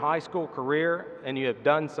during your high school career, and you have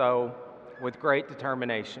done so with great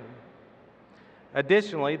determination.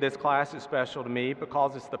 Additionally, this class is special to me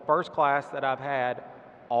because it's the first class that I've had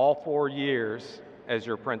all 4 years as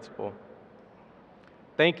your principal.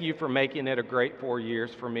 Thank you for making it a great 4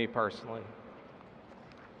 years for me personally.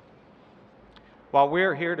 While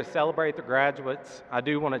we're here to celebrate the graduates, I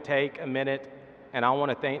do want to take a minute and I want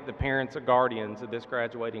to thank the parents and guardians of this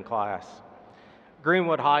graduating class.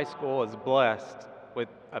 Greenwood High School is blessed with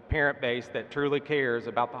a parent base that truly cares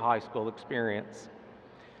about the high school experience.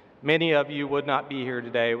 Many of you would not be here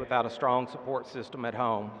today without a strong support system at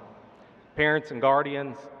home. Parents and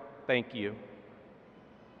guardians, thank you.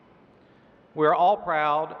 We're all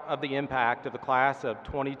proud of the impact of the class of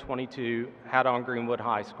 2022 had on Greenwood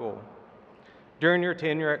High School. During your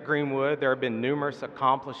tenure at Greenwood, there have been numerous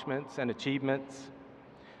accomplishments and achievements.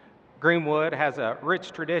 Greenwood has a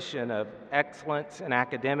rich tradition of excellence in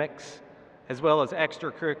academics, as well as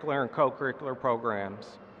extracurricular and co-curricular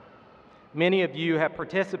programs. Many of you have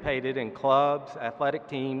participated in clubs, athletic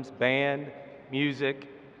teams, band, music,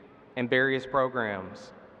 and various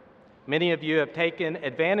programs. Many of you have taken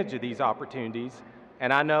advantage of these opportunities,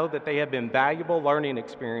 and I know that they have been valuable learning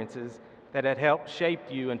experiences that have helped shape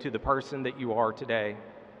you into the person that you are today.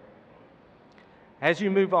 As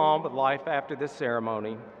you move on with life after this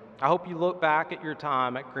ceremony, I hope you look back at your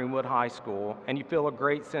time at Greenwood High School and you feel a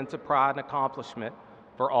great sense of pride and accomplishment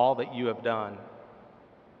for all that you have done.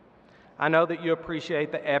 I know that you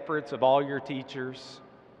appreciate the efforts of all your teachers,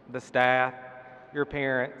 the staff, your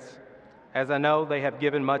parents, as I know they have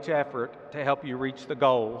given much effort to help you reach the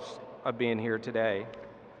goals of being here today.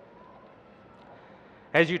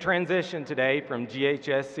 As you transition today from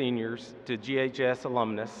GHS seniors to GHS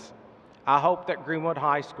alumnus, I hope that Greenwood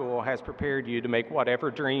High School has prepared you to make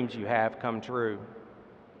whatever dreams you have come true.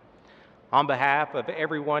 On behalf of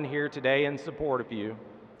everyone here today in support of you,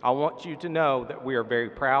 I want you to know that we are very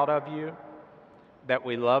proud of you, that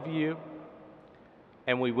we love you,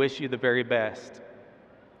 and we wish you the very best.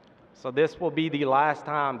 So this will be the last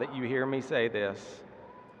time that you hear me say this.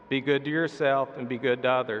 Be good to yourself and be good to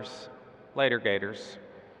others. Later, Gators.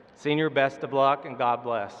 Senior, best of luck and God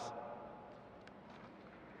bless.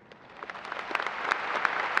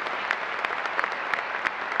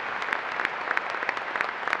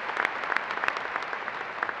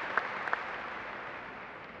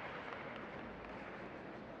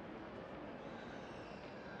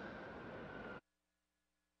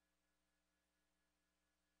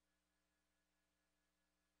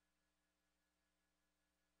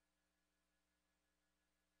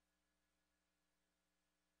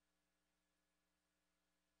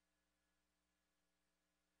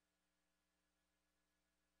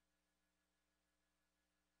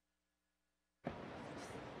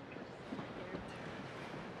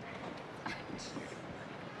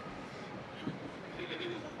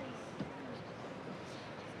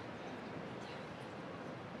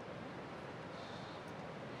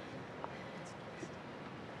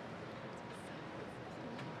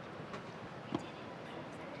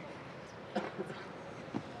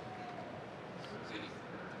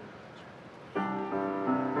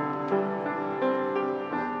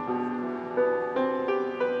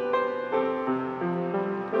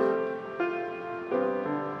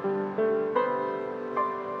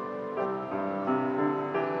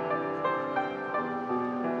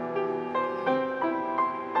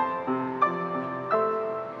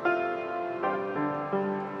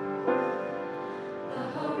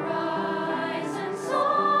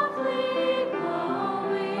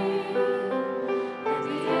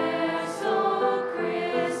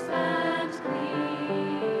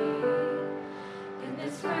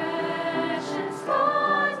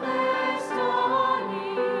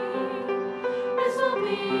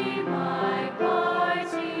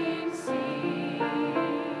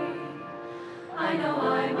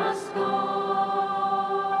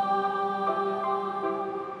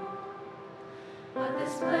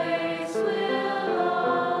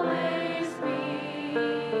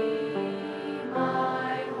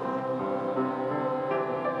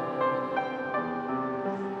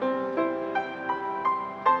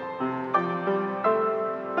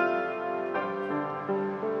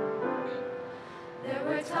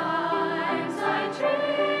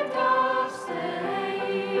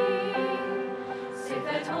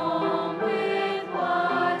 Home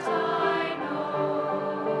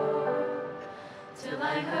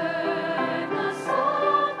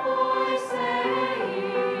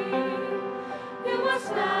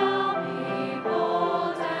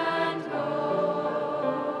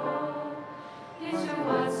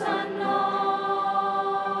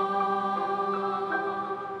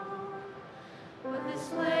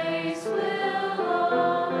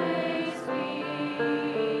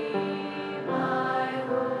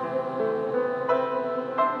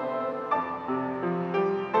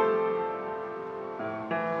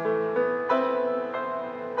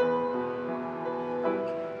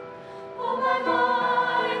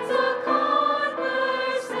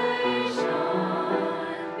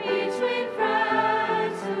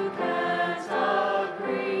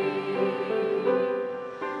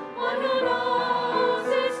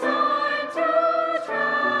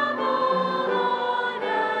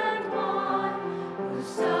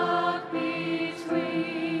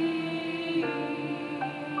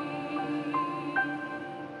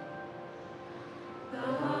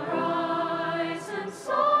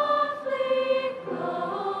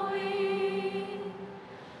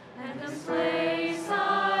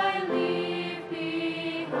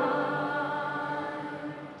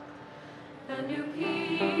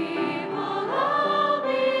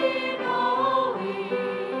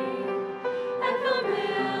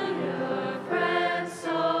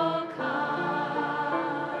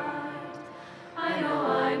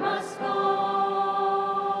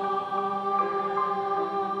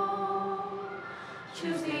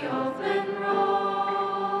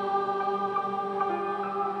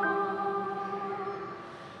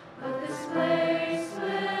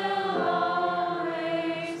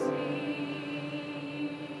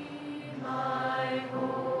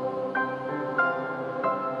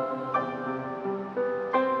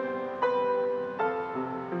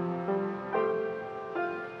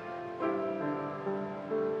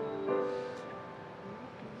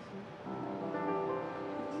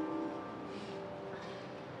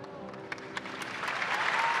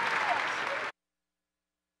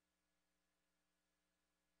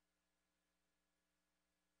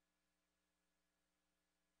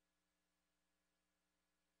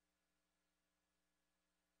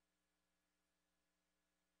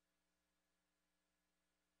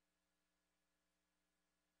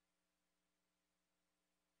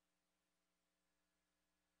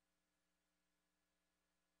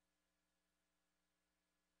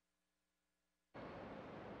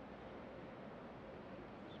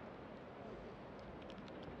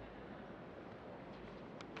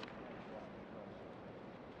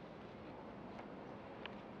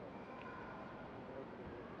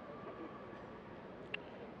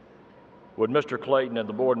Would Mr. Clayton and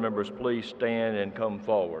the board members please stand and come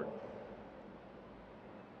forward?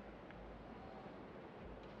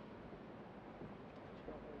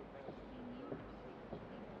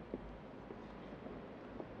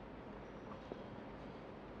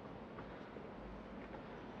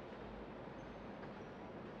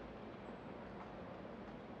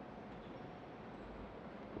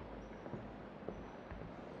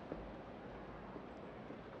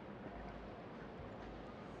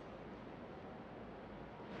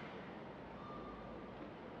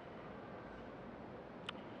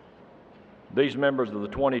 These members of the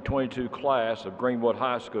 2022 class of Greenwood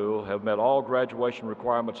High School have met all graduation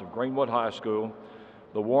requirements of Greenwood High School,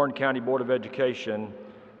 the Warren County Board of Education,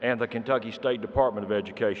 and the Kentucky State Department of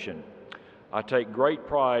Education. I take great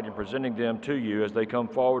pride in presenting them to you as they come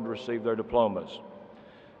forward to receive their diplomas.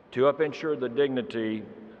 To help ensure the dignity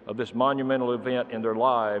of this monumental event in their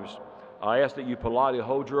lives, I ask that you politely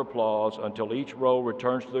hold your applause until each row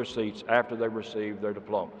returns to their seats after they receive their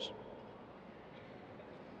diplomas.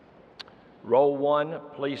 Row 1,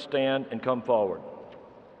 please stand and come forward.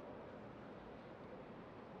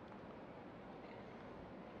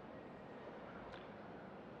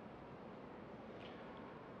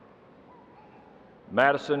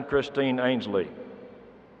 Madison Christine Ainsley.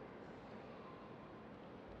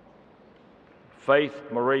 Faith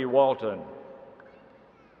Marie Walton.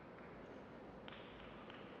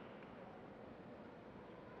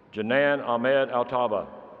 Janan Ahmed Altaba.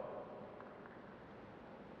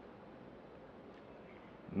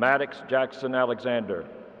 Maddox Jackson Alexander.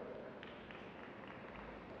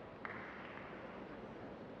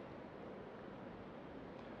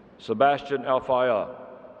 Sebastian Alfaya.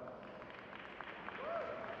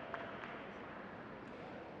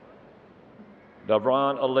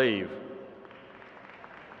 Davron Aliv.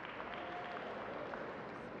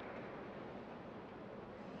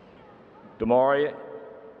 Damari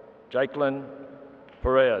Jacqueline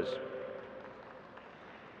Perez.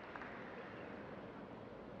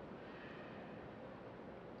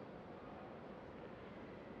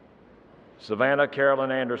 Savannah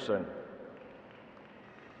Carolyn Anderson.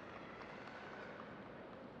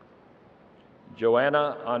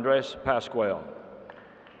 Joanna Andres Pascual.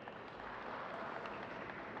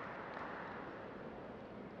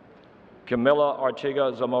 Camila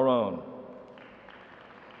Artiga Zamoron.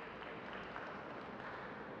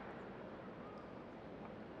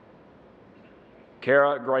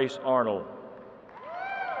 Kara Grace Arnold.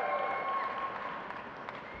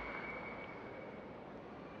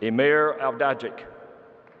 Emir Aldajic.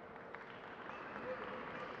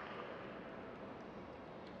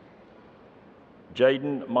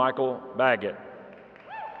 Jaden Michael Baggett.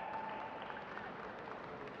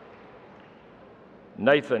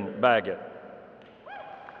 Nathan Baggett.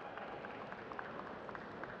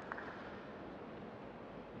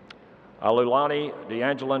 Alulani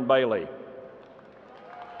DeAngeline Bailey.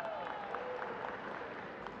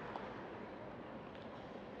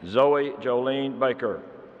 Zoe Jolene Baker.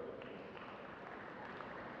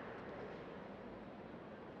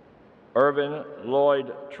 Irvin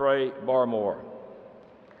Lloyd Trey Barmore.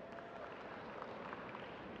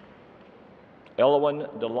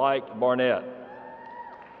 Elwyn Delight Barnett.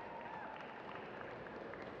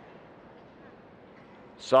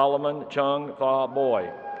 Solomon Chung Tha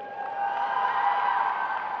Boy.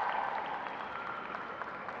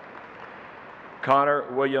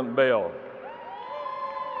 Connor William Bell.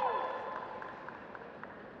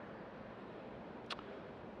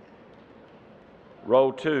 Row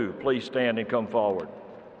 2, please stand and come forward.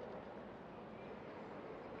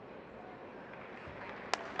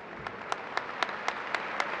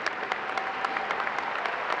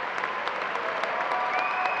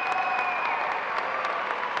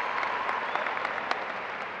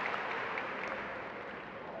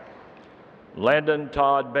 Landon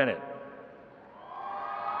Todd Bennett.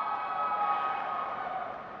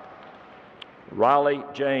 Riley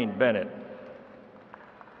Jane Bennett.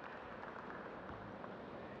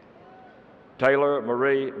 Taylor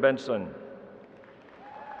Marie Benson.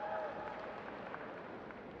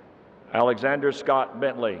 Alexander Scott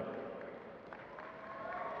Bentley.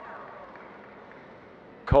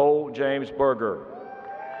 Cole James Berger.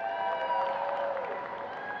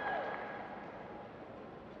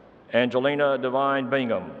 Angelina Divine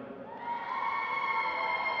Bingham.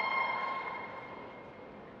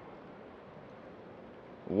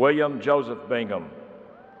 William Joseph Bingham.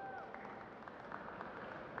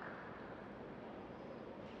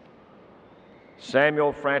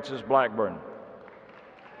 Samuel Francis Blackburn.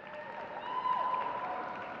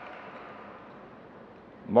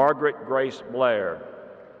 Margaret Grace Blair.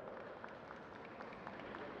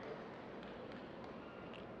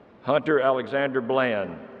 Hunter Alexander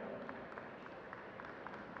Bland.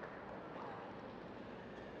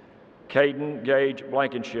 Caden Gage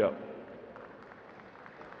Blankenship.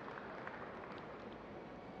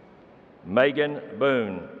 Megan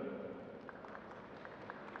Boone.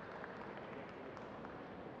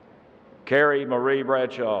 Carrie Marie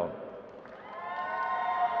Bradshaw.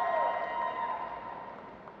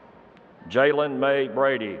 Jalen May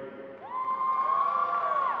Brady.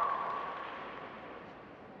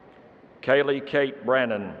 Kaylee Kate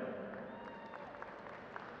Brannon.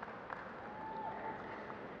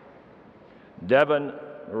 Devin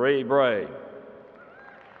Marie Bray.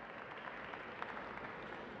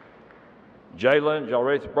 Jalen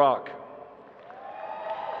Jareth Brock.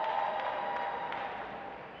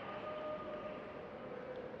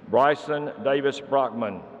 Bryson Davis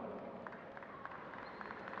Brockman.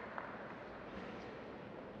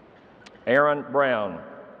 Aaron Brown.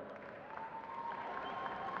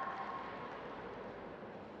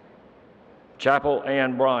 Chapel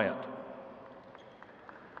Ann Bryant.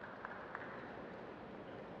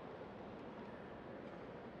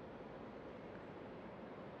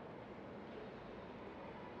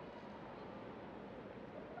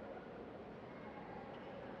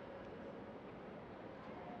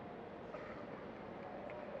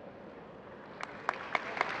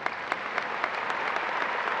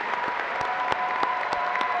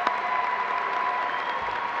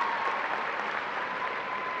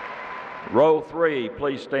 Row 3,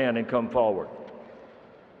 please stand and come forward.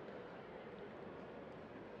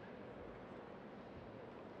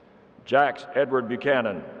 Jax Edward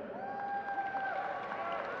Buchanan.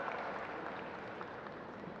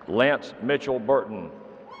 Lance Mitchell Burton.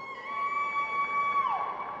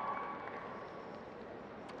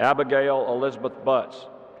 Abigail Elizabeth Butts.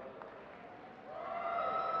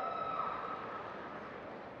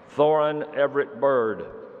 Thorin Everett Bird.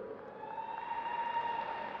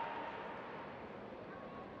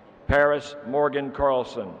 Paris Morgan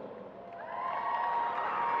Carlson.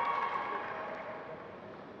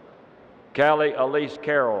 Callie Elise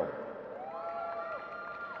Carroll.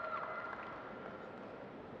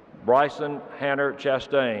 Bryson Hanner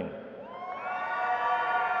Chastain.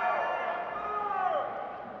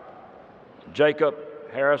 Jacob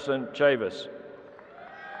Harrison Chavis.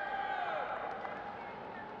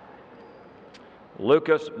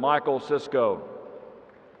 Lucas Michael Cisco.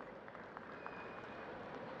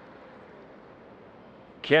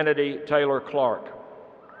 Kennedy Taylor Clark.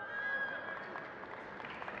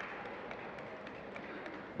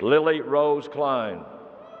 Lily Rose Klein.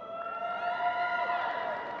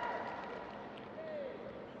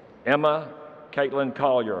 Emma Caitlin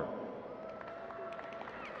Collier.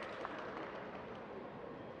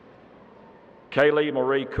 Kaylee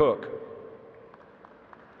Marie Cook.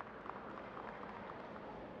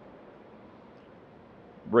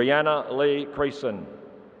 Brianna Lee Creason.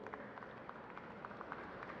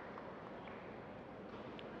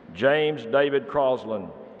 James David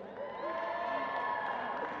Crosland.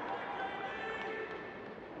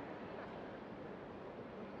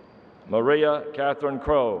 Maria Catherine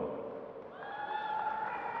Crow.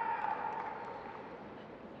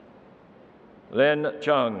 Lynn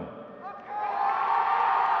Chung.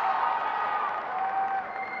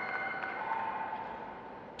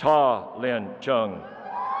 Ta Lin Chung.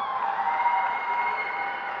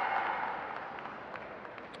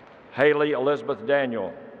 Haley Elizabeth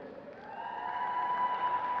Daniel.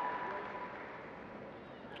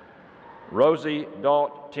 Rosie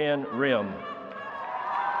Daut Tin Rim.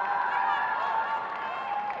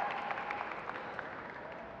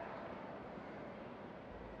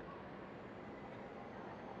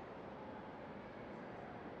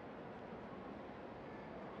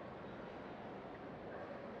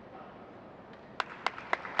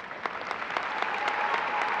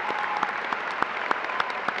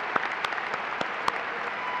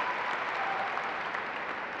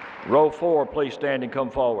 Row 4, please stand and come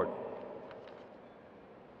forward.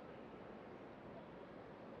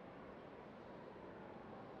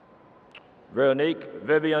 Veronique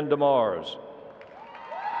Vivian DeMars.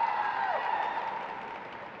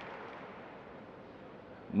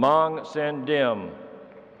 Mong Sen Dim.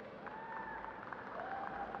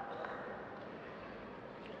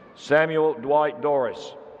 Samuel Dwight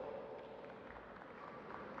Doris.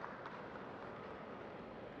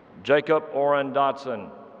 Jacob Oren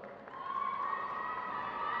Dotson.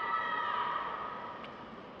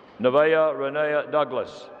 Nevaeh Renea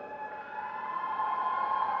Douglas.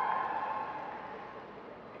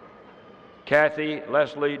 Kathy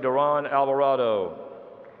Leslie Duran Alvarado.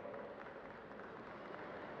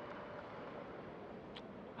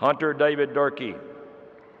 Hunter David Durkee.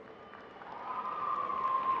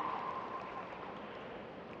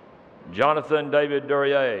 Jonathan David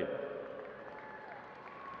Durier.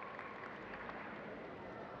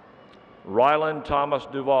 Ryland Thomas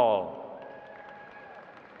Duval.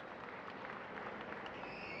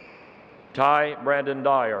 Ty Brandon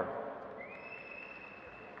Dyer.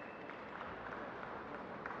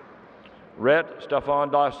 Rhett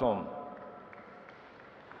Stefan Dyson.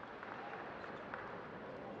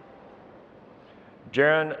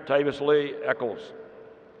 Jaron Tavis Lee Eccles.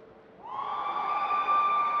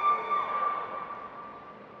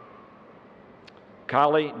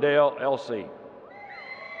 Kylie Dale Elsey.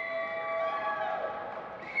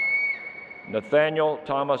 Nathaniel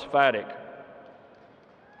Thomas Faddick.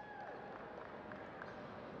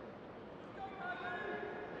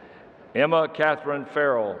 Emma Catherine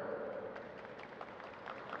Farrell.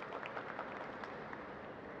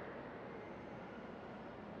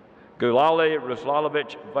 Gulali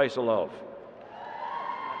Ruslalovich Vasilov.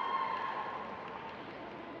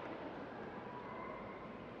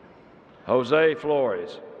 Jose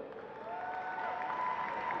Flores.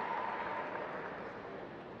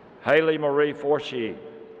 Haley Marie Forshee.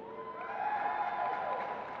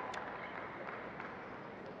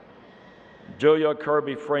 Julia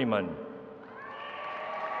Kirby Freeman.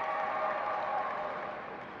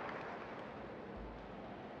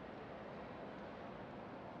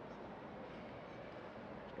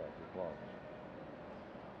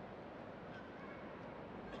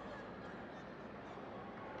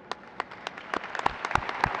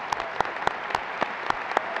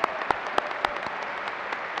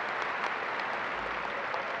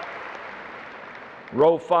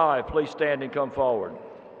 Row 5, please stand and come forward.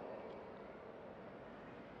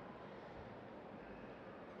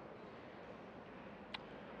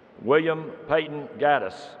 William Peyton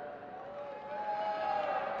Gaddis.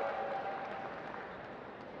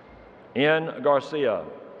 N. Garcia.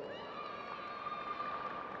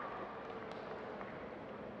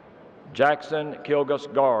 Jackson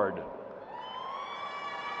Kilgus Guard.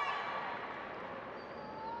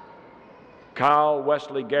 Kyle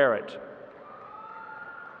Wesley Garrett.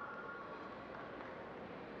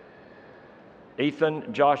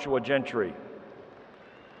 Ethan Joshua Gentry.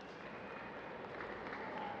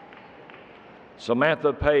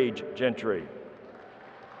 Samantha Page Gentry.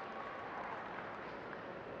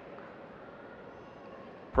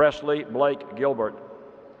 Presley Blake Gilbert.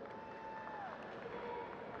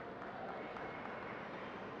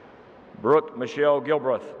 Brooke Michelle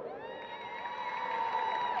Gilbreth.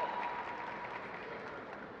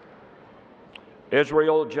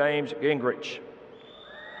 Israel James Gingrich.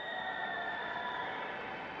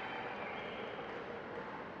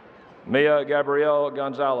 Mia Gabrielle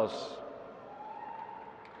Gonzalez.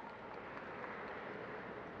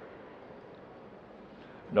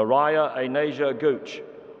 Naraya Anasia Gooch.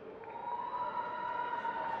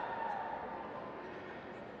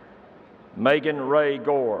 Megan Ray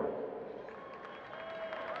Gore.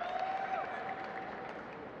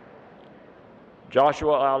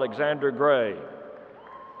 Joshua Alexander Gray.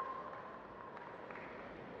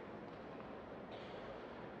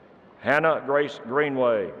 Hannah Grace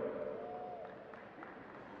Greenway.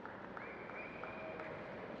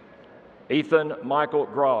 Ethan Michael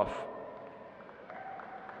Groff.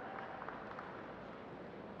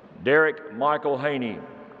 Derek Michael Haney.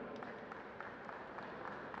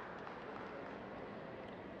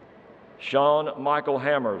 Sean Michael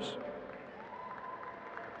Hammers.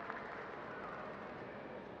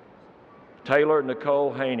 Taylor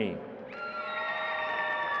Nicole Haney.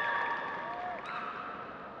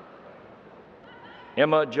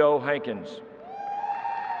 Emma Jo Hankins.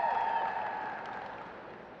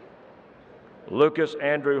 Lucas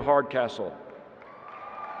Andrew Hardcastle.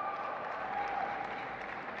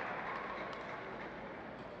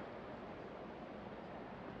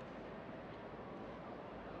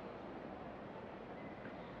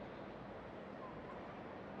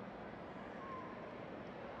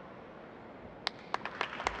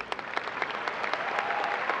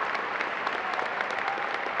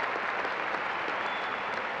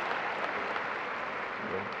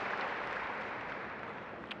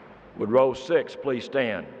 Would row 6 please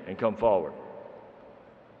stand and come forward?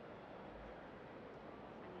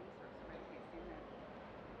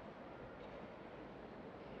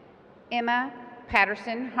 Emma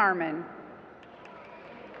Patterson Harmon.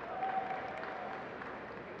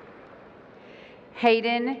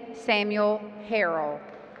 Hayden Samuel Harrell.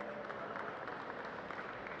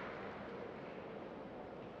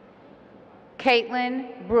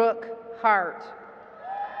 Caitlin Brooke Hart.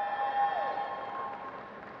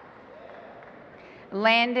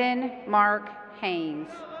 Landon Mark Haynes.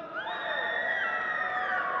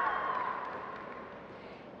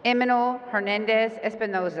 Eminal Hernandez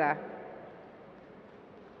Espinoza.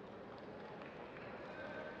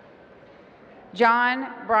 John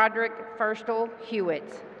Broderick Firstel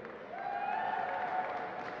Hewitt.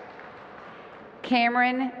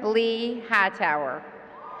 Cameron Lee Hightower.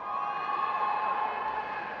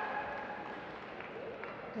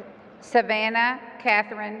 Savannah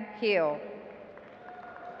Catherine Hill.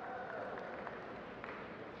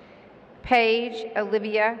 Paige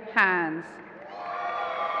Olivia Hines.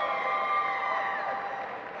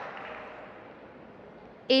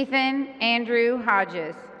 Ethan Andrew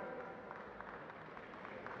Hodges.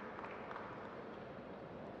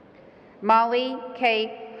 Molly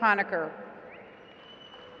Kate Honecker.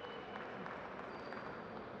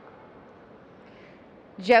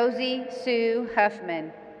 Josie Sue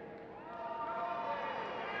Huffman.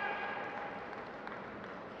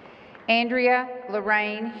 Andrea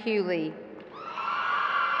Lorraine Hewley.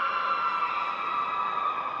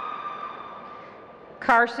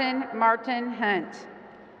 Carson Martin Hunt.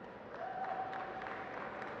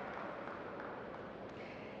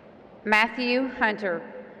 Matthew Hunter.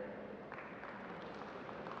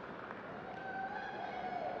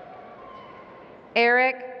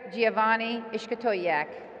 Eric Giovanni Ishkatoyak.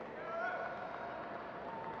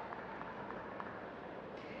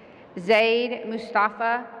 Zaid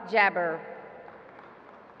Mustafa Jabber.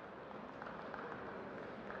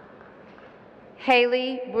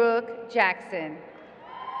 Haley Brooke Jackson.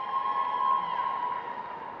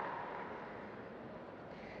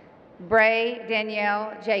 Bray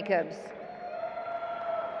Danielle Jacobs.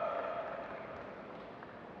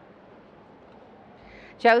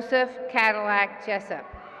 Joseph Cadillac Jessup.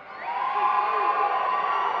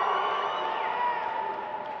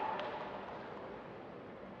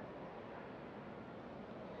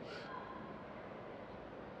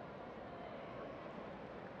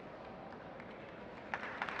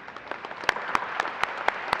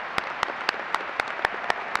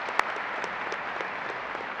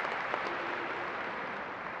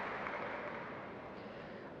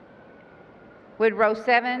 Would row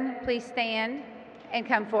 7 please stand and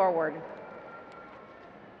come forward?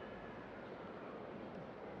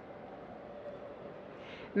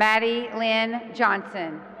 Maddie Lynn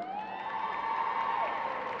Johnson.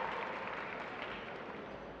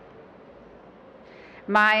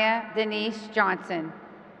 Maya Denise Johnson.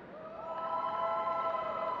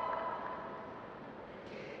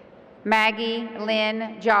 Maggie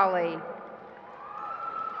Lynn Jolly.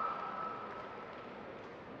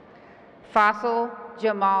 Fossil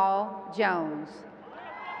Jamal Jones.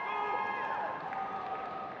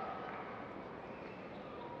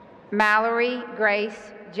 Mallory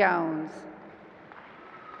Grace Jones.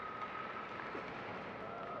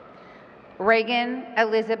 Reagan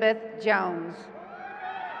Elizabeth Jones.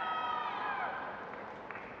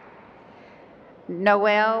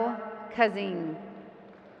 Noel Kazim.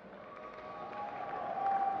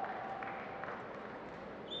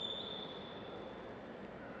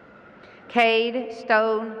 Cade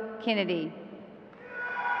Stone Kennedy.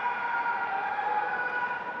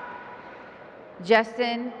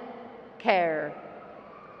 Justin Kerr.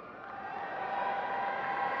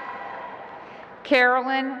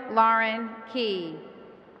 Carolyn Lauren Key.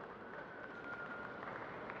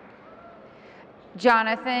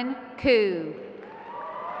 Jonathan Koo.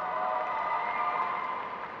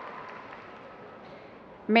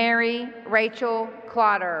 Mary Rachel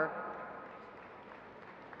Clotter.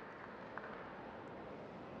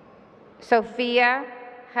 Sophia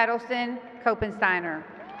Huddleston Kopensteiner.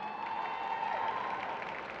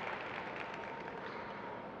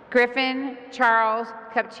 Griffin Charles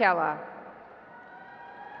Capcella.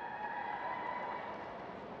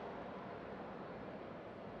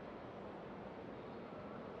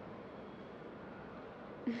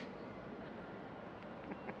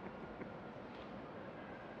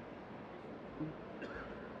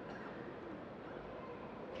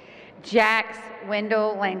 Jax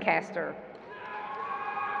Wendell Lancaster.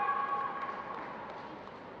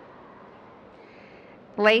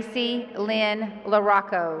 Lacey Lynn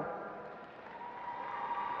LaRocco.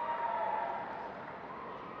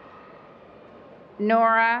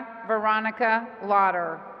 Nora Veronica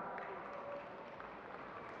Lauder.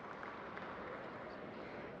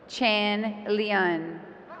 Chan Leon.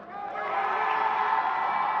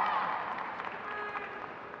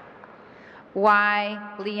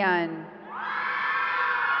 Y. Leon.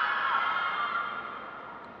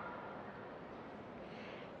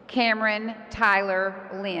 Cameron Tyler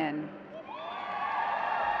Lynn.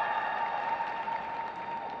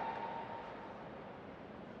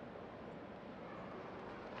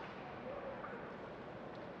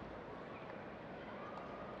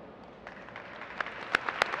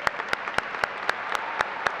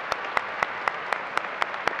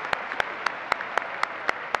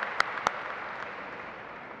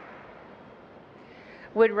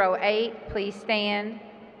 Would row 8 please stand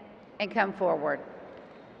and come forward?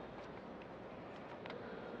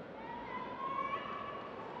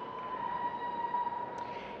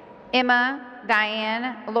 Emma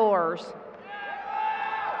Diane Lors.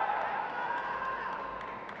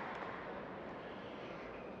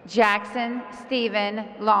 Jackson Stephen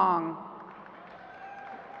Long.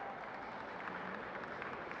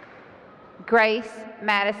 Grace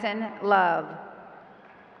Madison Love.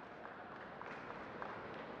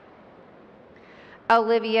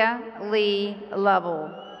 Olivia Lee Lovell.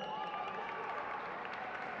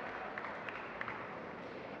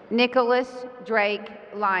 Nicholas Drake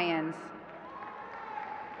Lyons.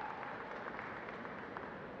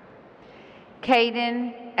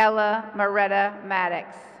 Caden Ella Moretta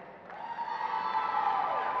Maddox.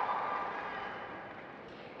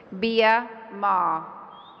 Bia Ma.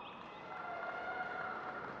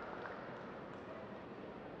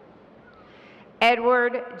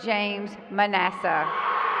 Edward James Manasseh.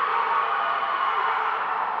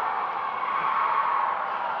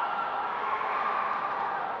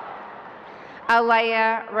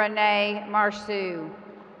 Alea Renee Marceau.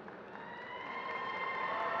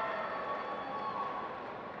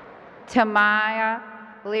 Tamaya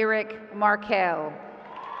Lyric Markel.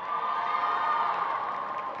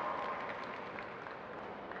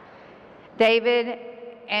 David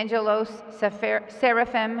Angelos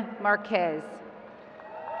Seraphim Marquez.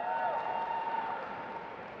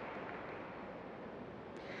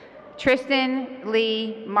 Tristan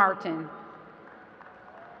Lee Martin.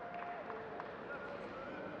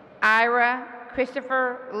 Ira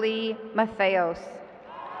Christopher Lee Matheos.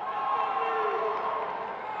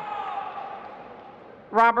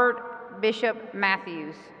 Robert Bishop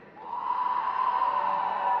Matthews.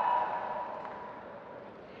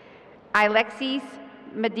 Alexis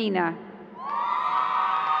Medina.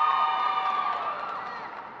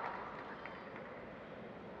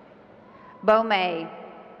 Bo May.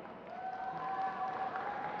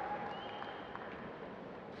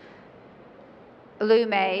 Lou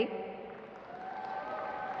May.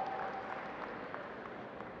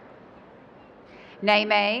 Nay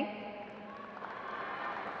May.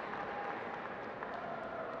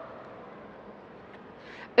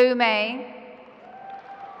 Ume.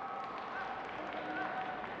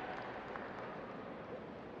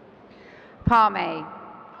 Palme.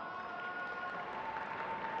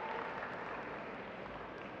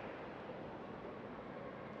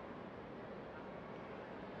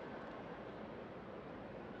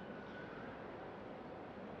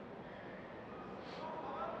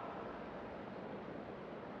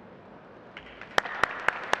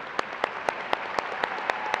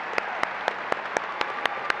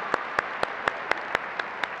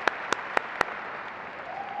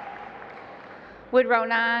 Would row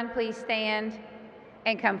 9 please stand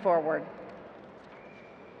and come forward?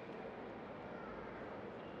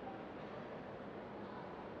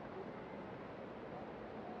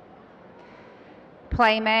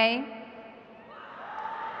 Play May.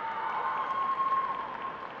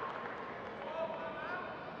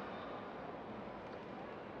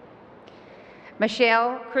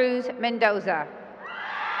 Michelle Cruz Mendoza.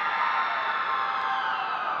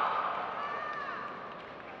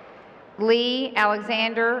 Lee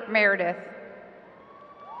Alexander Meredith.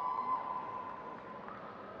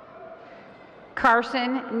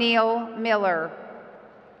 Carson Neal Miller.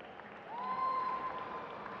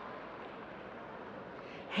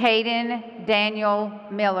 Hayden Daniel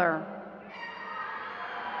Miller.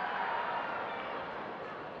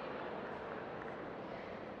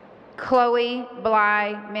 Chloe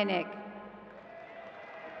Bly Minnick.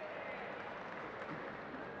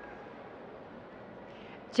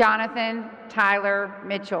 Jonathan Tyler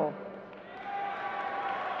Mitchell.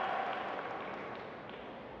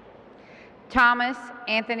 Thomas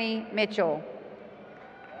Anthony Mitchell.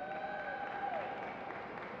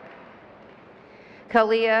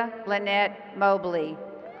 Kalia Lynette Mobley.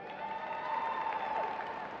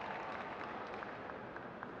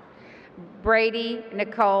 Brady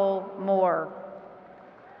Nicole Moore.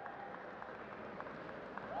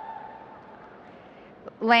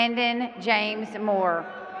 Landon James Moore.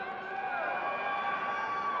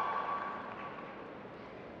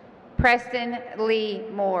 Preston Lee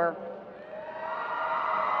Moore.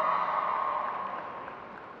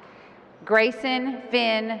 Grayson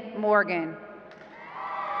Finn Morgan.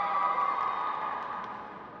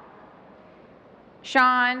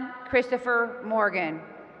 Sean Christopher Morgan.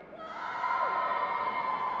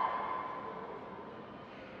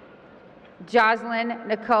 Jocelyn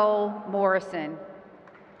Nicole Morrison.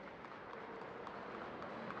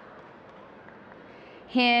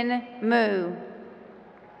 Hin Mu.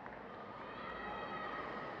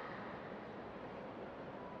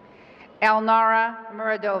 Elnara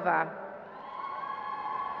Muradova.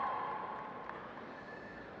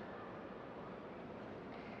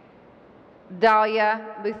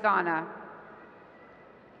 Dahlia Luthana.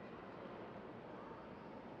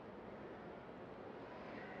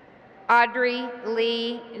 Audrey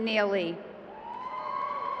Lee Neely.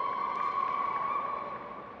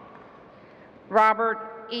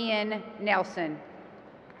 Robert Ian Nelson.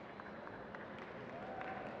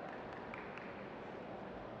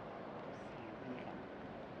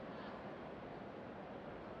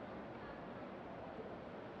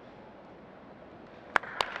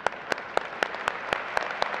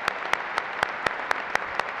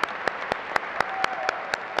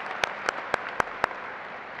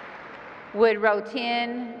 Would row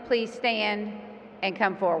 10 please stand and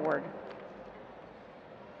come forward?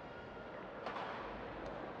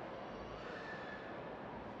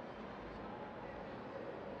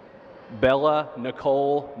 Bella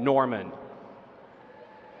Nicole Norman.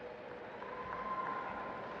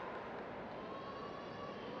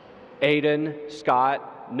 Aiden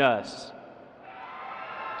Scott Nuss.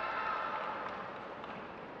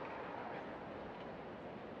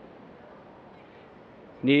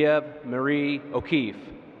 Niev Marie O'Keefe.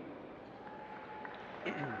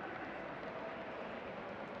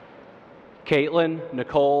 Caitlin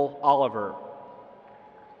Nicole Oliver.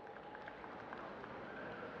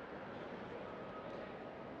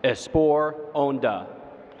 Espor Onda.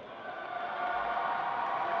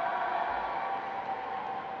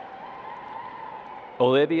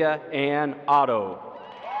 Olivia Ann Otto.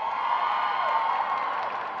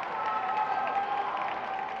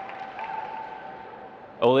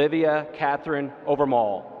 Olivia Catherine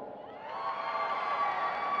Overmall.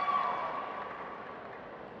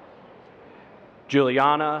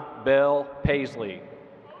 Juliana Bell Paisley.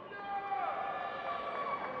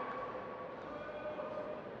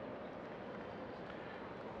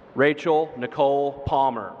 Rachel Nicole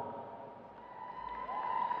Palmer.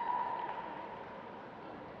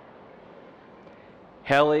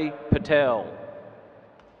 Helly Patel.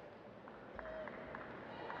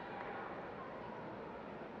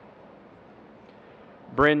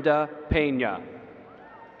 Brenda Pena.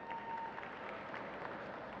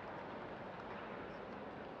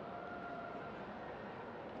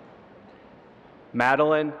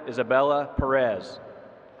 Madeline Isabella Perez.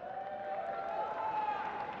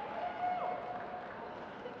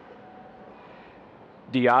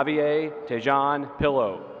 Diavier Tejan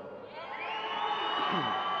Pillow.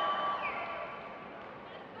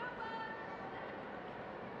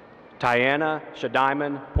 Tiana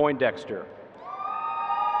Shadiman Poindexter.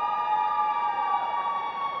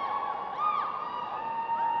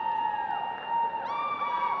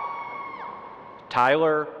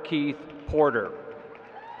 Tyler Keith Porter.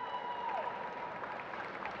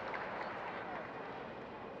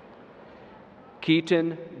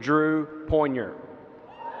 Keaton Drew Poinier.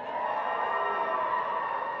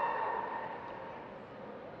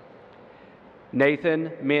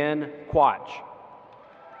 Nathan Min Quach.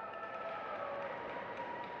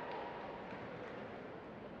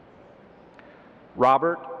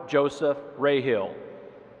 Robert Joseph Rayhill.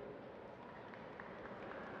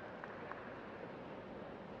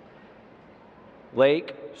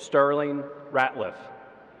 Lake Sterling Ratliff.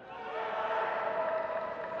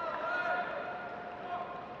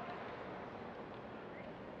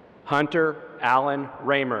 Hunter Allen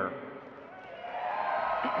Raymer.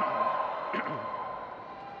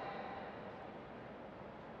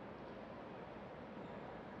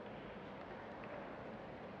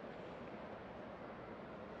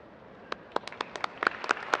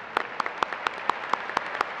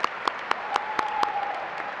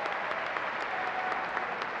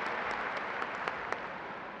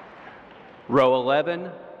 Row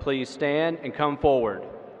 11, please stand and come forward.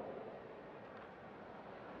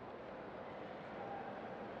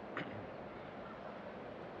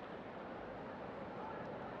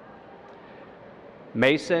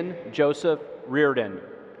 Mason Joseph Reardon.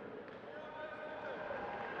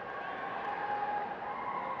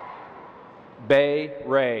 Bay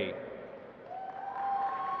Ray.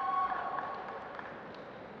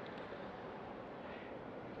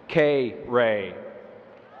 Kay Ray.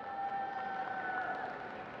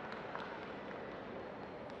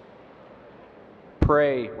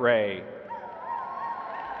 Pray Ray.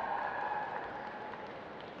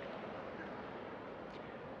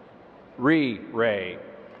 Ray.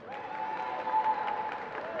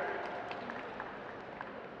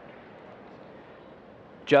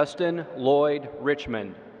 Justin Lloyd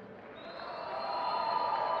Richmond.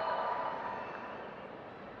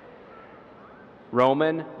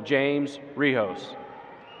 Roman James Rijos.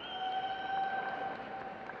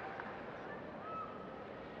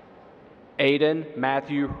 Aiden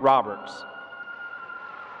Matthew Roberts.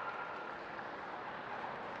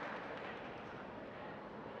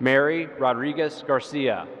 Mary Rodriguez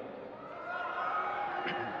Garcia.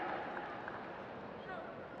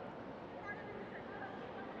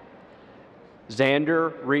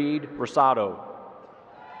 Xander Reed Rosado.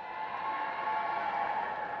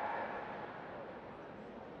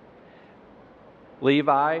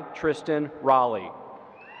 Levi Tristan Raleigh.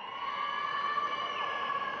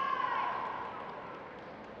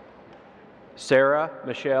 Sarah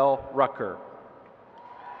Michelle Rucker.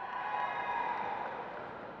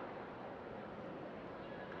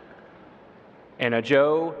 Anna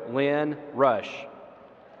Jo Lynn Rush.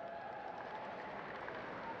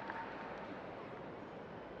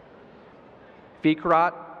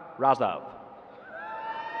 Fikrat Razov.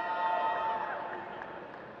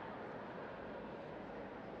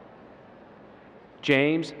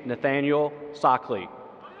 James Nathaniel Sockley.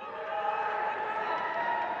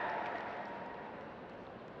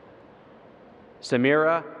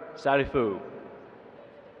 Samira Sarifu.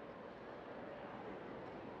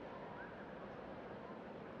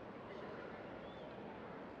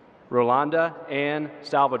 Rolanda Ann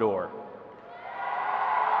Salvador.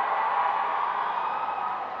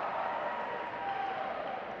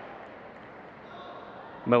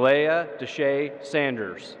 Malaya Deshay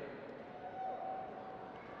Sanders.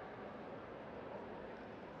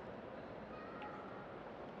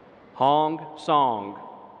 Hong Song.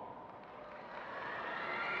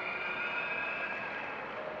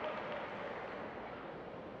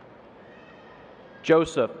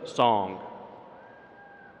 Joseph Song.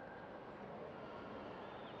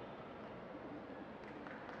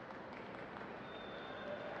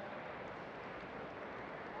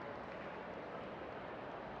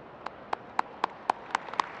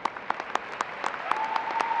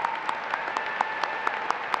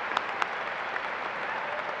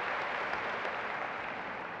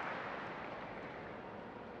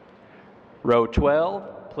 Row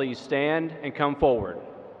 12, please stand and come forward.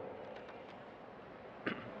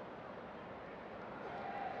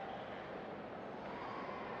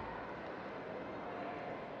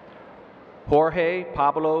 Jorge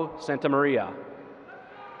Pablo Santamaria.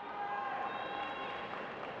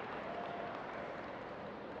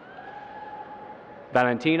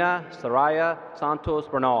 Valentina Saraya Santos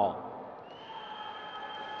Bernal.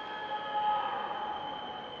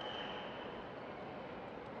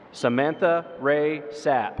 Samantha Ray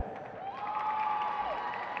Sapp.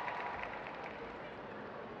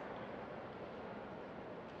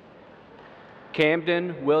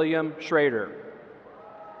 Camden William Schrader.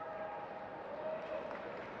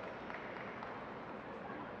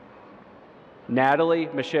 Natalie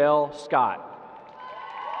Michelle Scott.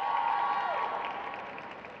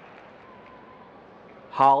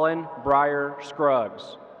 Holland Breyer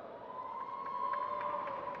Scruggs.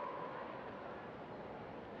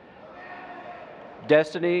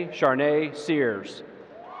 Destiny Charnay Sears.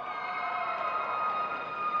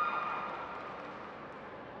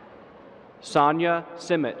 Sonia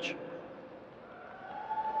Simich.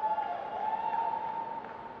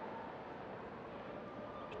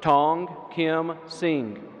 Tong Kim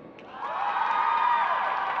Singh.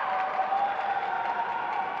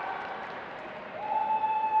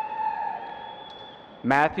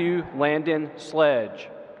 Matthew Landon Sledge.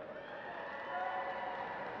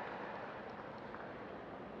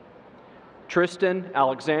 Tristan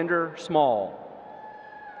Alexander Small.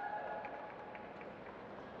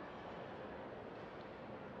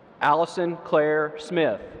 Allison Claire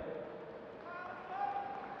Smith.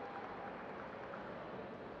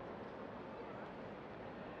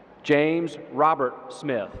 James Robert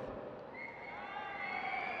Smith.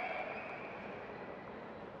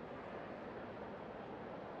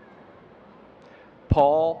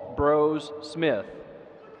 Paul Brose Smith.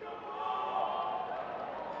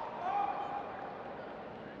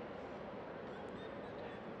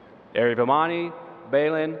 Arivamani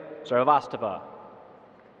Balin Sarvastava.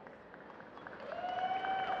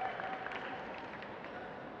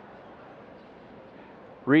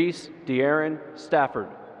 Reese De'Aaron Stafford.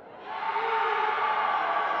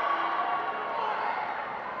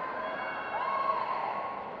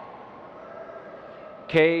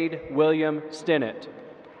 Cade William Stinnett.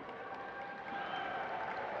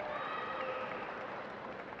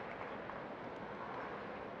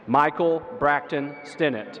 Michael Bracton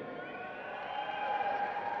Stinnett.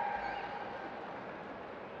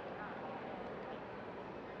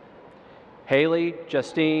 Haley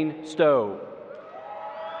Justine Stowe.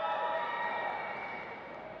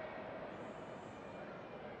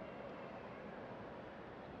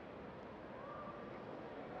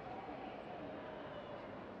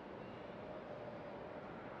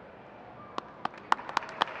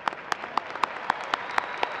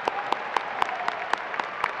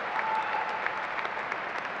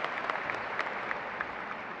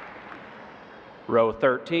 Row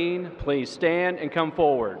 13, please stand and come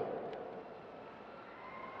forward.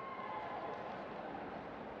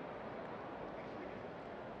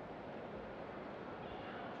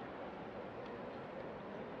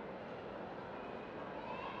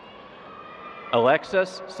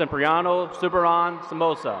 Alexis Cipriano Subaran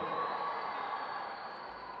Samosa.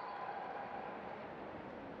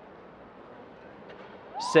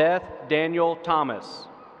 Seth Daniel Thomas.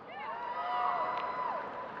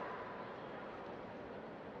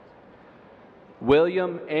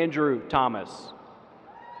 William Andrew Thomas.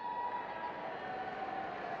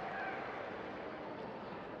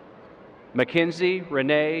 Mackenzie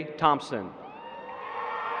Renee Thompson.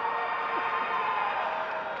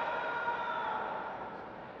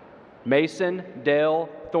 Mason Dale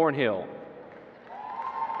Thornhill.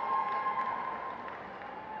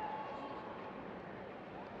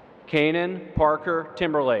 Kanan Parker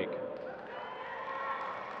Timberlake.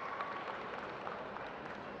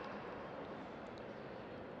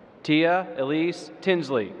 Tia Elise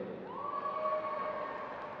Tinsley.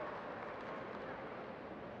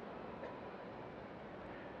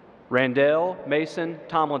 Randell Mason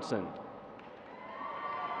Tomlinson.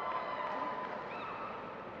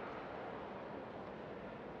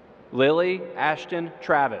 Lily Ashton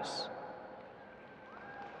Travis.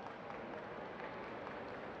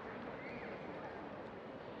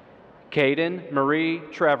 Caden Marie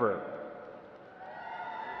Trevor.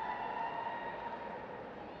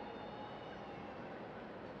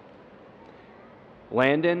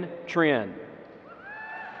 Landon Trin.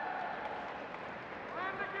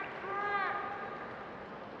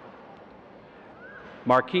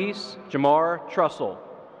 Marquise Jamar Trussell.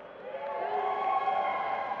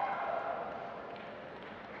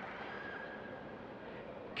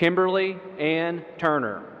 Kimberly Ann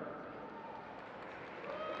Turner.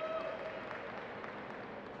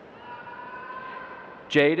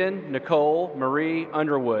 Jaden Nicole Marie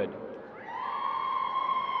Underwood.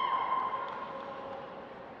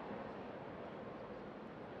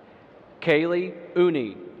 Kaylee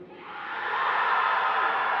Uni.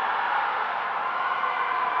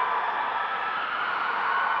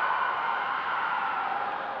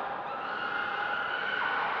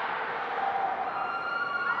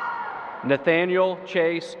 Nathaniel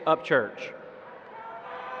Chase Upchurch.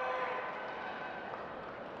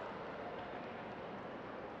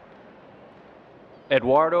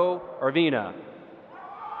 Eduardo Arvina.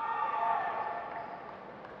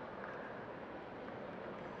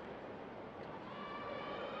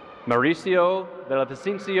 Mauricio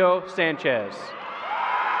Villavicencio Sanchez.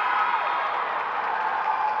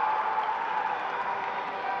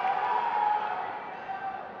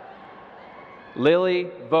 Lily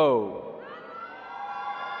Vo.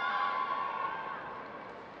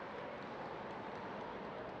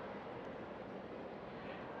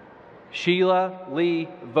 Sheila Lee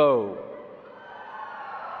Vo.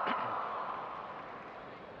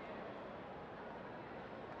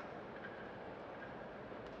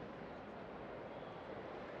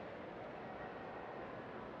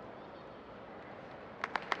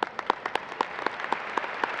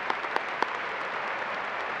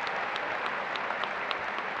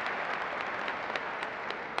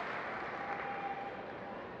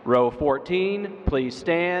 Row 14, please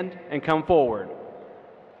stand and come forward.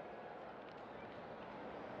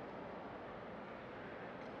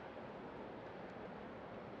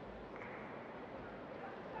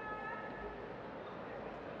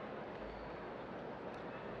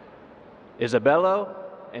 Isabella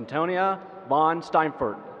Antonia von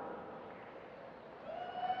Steinfurt.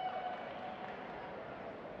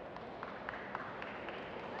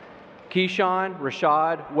 Keyshawn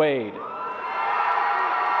Rashad Wade.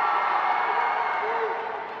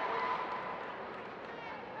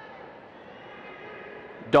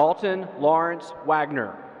 Dalton Lawrence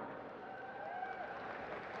Wagner.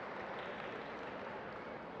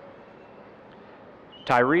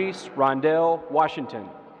 Tyrese Rondell Washington.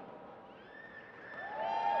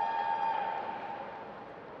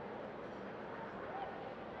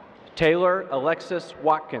 Taylor Alexis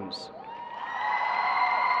Watkins.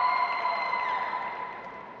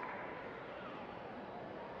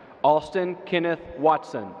 Austin Kenneth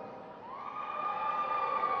Watson.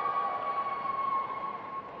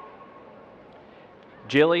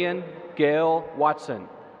 Jillian Gail Watson.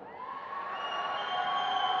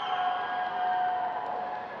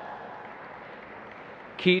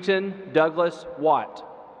 Keaton Douglas Watt.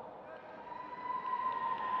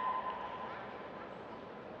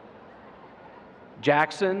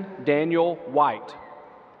 Jackson Daniel White.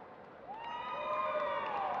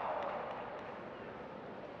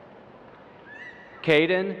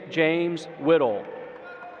 Caden James Whittle.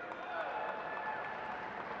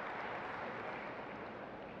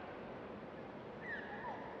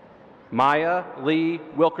 Maya Lee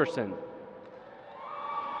Wilkerson.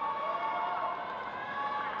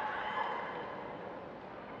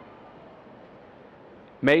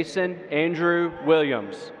 Mason Andrew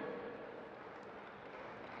Williams.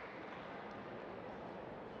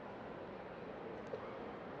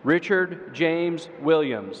 Richard James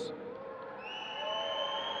Williams.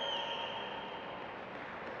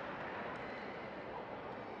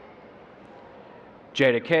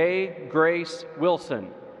 Jada K. Grace Wilson.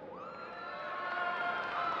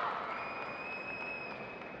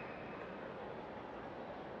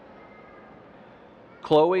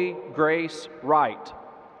 Chloe Grace Wright.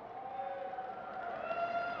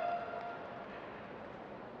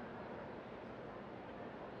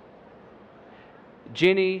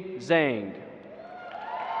 Jenny Zhang.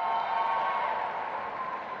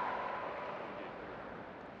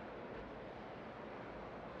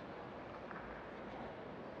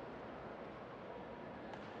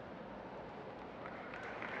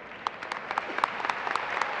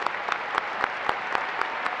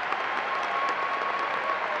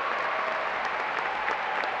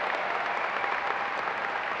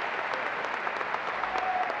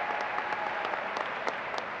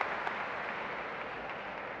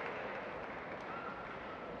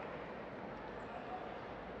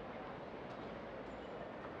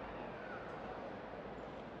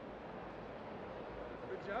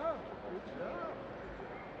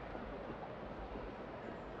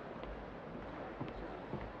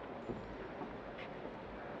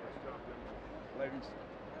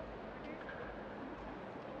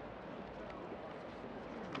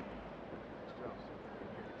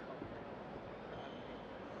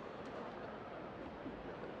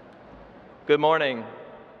 Good morning.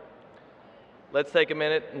 Let's take a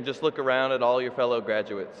minute and just look around at all your fellow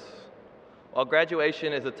graduates. While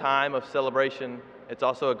graduation is a time of celebration, it's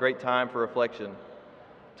also a great time for reflection.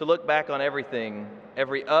 To look back on everything,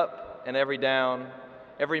 every up and every down,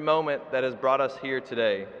 every moment that has brought us here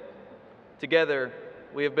today. Together,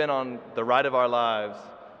 we have been on the ride of our lives,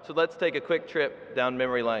 so let's take a quick trip down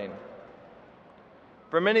memory lane.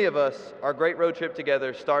 For many of us, our great road trip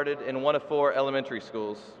together started in one of 4 elementary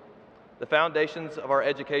schools. The foundations of our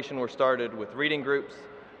education were started with reading groups,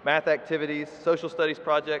 math activities, social studies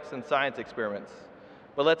projects, and science experiments.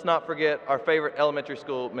 But let's not forget our favorite elementary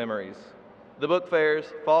school memories: the book fairs,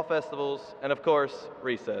 fall festivals, and of course,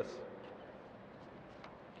 recess.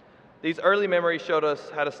 These early memories showed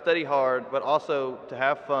us how to study hard, but also to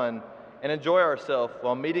have fun and enjoy ourselves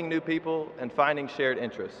while meeting new people and finding shared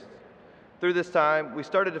interests. Through this time, we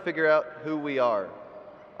started to figure out who we are,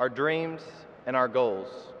 our dreams, and our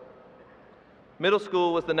goals. Middle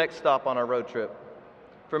school was the next stop on our road trip.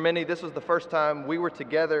 For many, this was the first time we were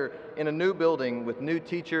together in a new building with new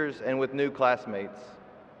teachers and with new classmates.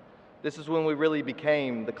 This is when we really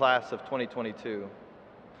became the class of 2022.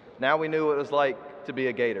 Now we knew what it was like to be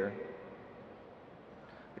a Gator.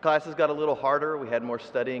 The classes got a little harder. We had more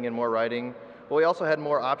studying and more writing, but we also had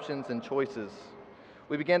more options and choices.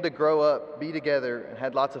 We began to grow up, be together, and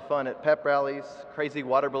had lots of fun at pep rallies, crazy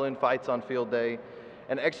water balloon fights on field day,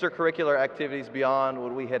 and extracurricular activities beyond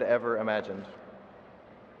what we had ever imagined.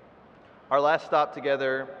 Our last stop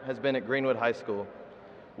together has been at Greenwood High School.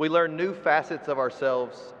 We learned new facets of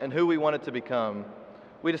ourselves and who we wanted to become.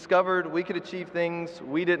 We discovered we could achieve things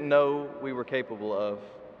we didn't know we were capable of.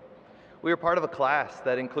 We were part of a class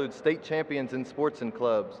that includes state champions in sports and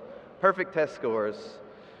clubs, perfect test scores,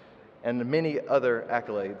 and many other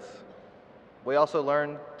accolades. We also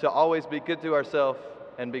learned to always be good to ourselves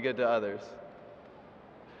and be good to others.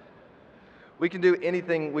 We can do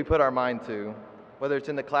anything we put our mind to, whether it's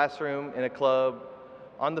in the classroom, in a club,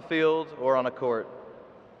 on the field, or on a court.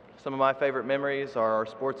 Some of my favorite memories are our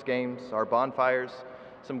sports games, our bonfires,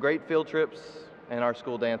 some great field trips, and our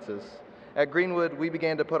school dances. At Greenwood, we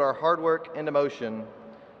began to put our hard work into motion,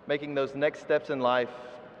 making those next steps in life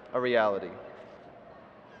a reality.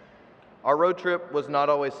 Our road trip was not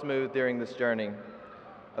always smooth during this journey.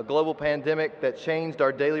 A global pandemic that changed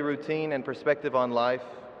our daily routine and perspective on life,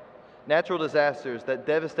 natural disasters that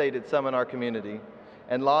devastated some in our community,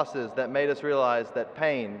 and losses that made us realize that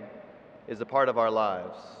pain is a part of our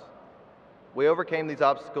lives. We overcame these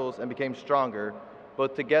obstacles and became stronger,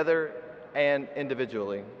 both together and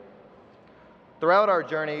individually. Throughout our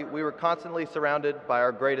journey, we were constantly surrounded by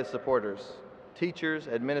our greatest supporters: teachers,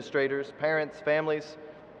 administrators, parents, families,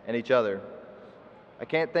 and each other. I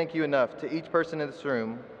can't thank you enough to each person in this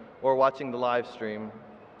room or watching the live stream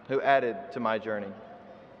who added to my journey.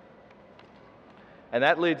 And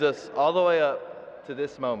that leads us all the way up to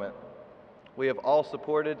this moment. We have all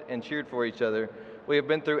supported and cheered for each other. We have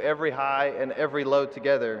been through every high and every low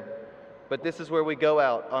together, but this is where we go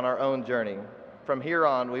out on our own journey. From here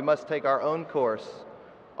on, we must take our own course,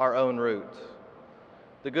 our own route.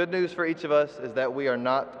 The good news for each of us is that we are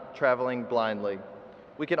not traveling blindly.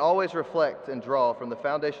 We can always reflect and draw from the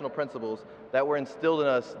foundational principles that were instilled in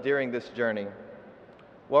us during this journey.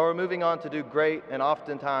 While we're moving on to do great and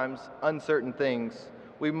oftentimes uncertain things,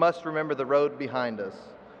 we must remember the road behind us,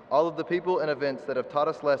 all of the people and events that have taught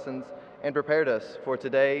us lessons and prepared us for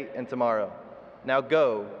today and tomorrow. Now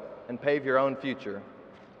go and pave your own future.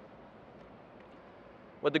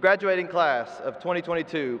 Would the graduating class of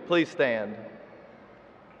 2022 please stand?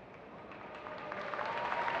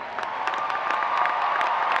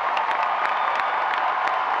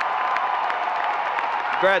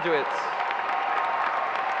 Graduates,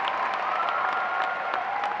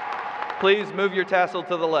 please move your tassel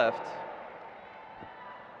to the left.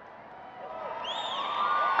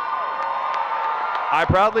 I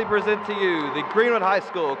proudly present to you the Greenwood High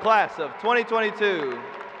School class of 2022.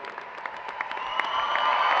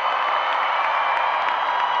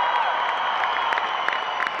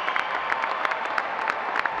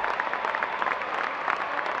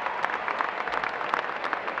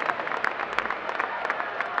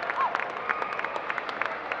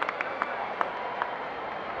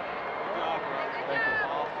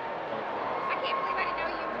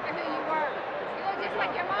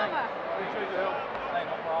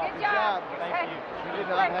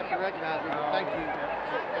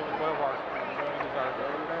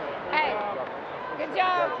 Good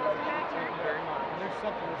job. There's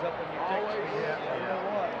something was up in your text. Always. You know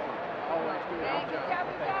what? Always good. Good job.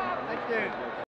 Thank you.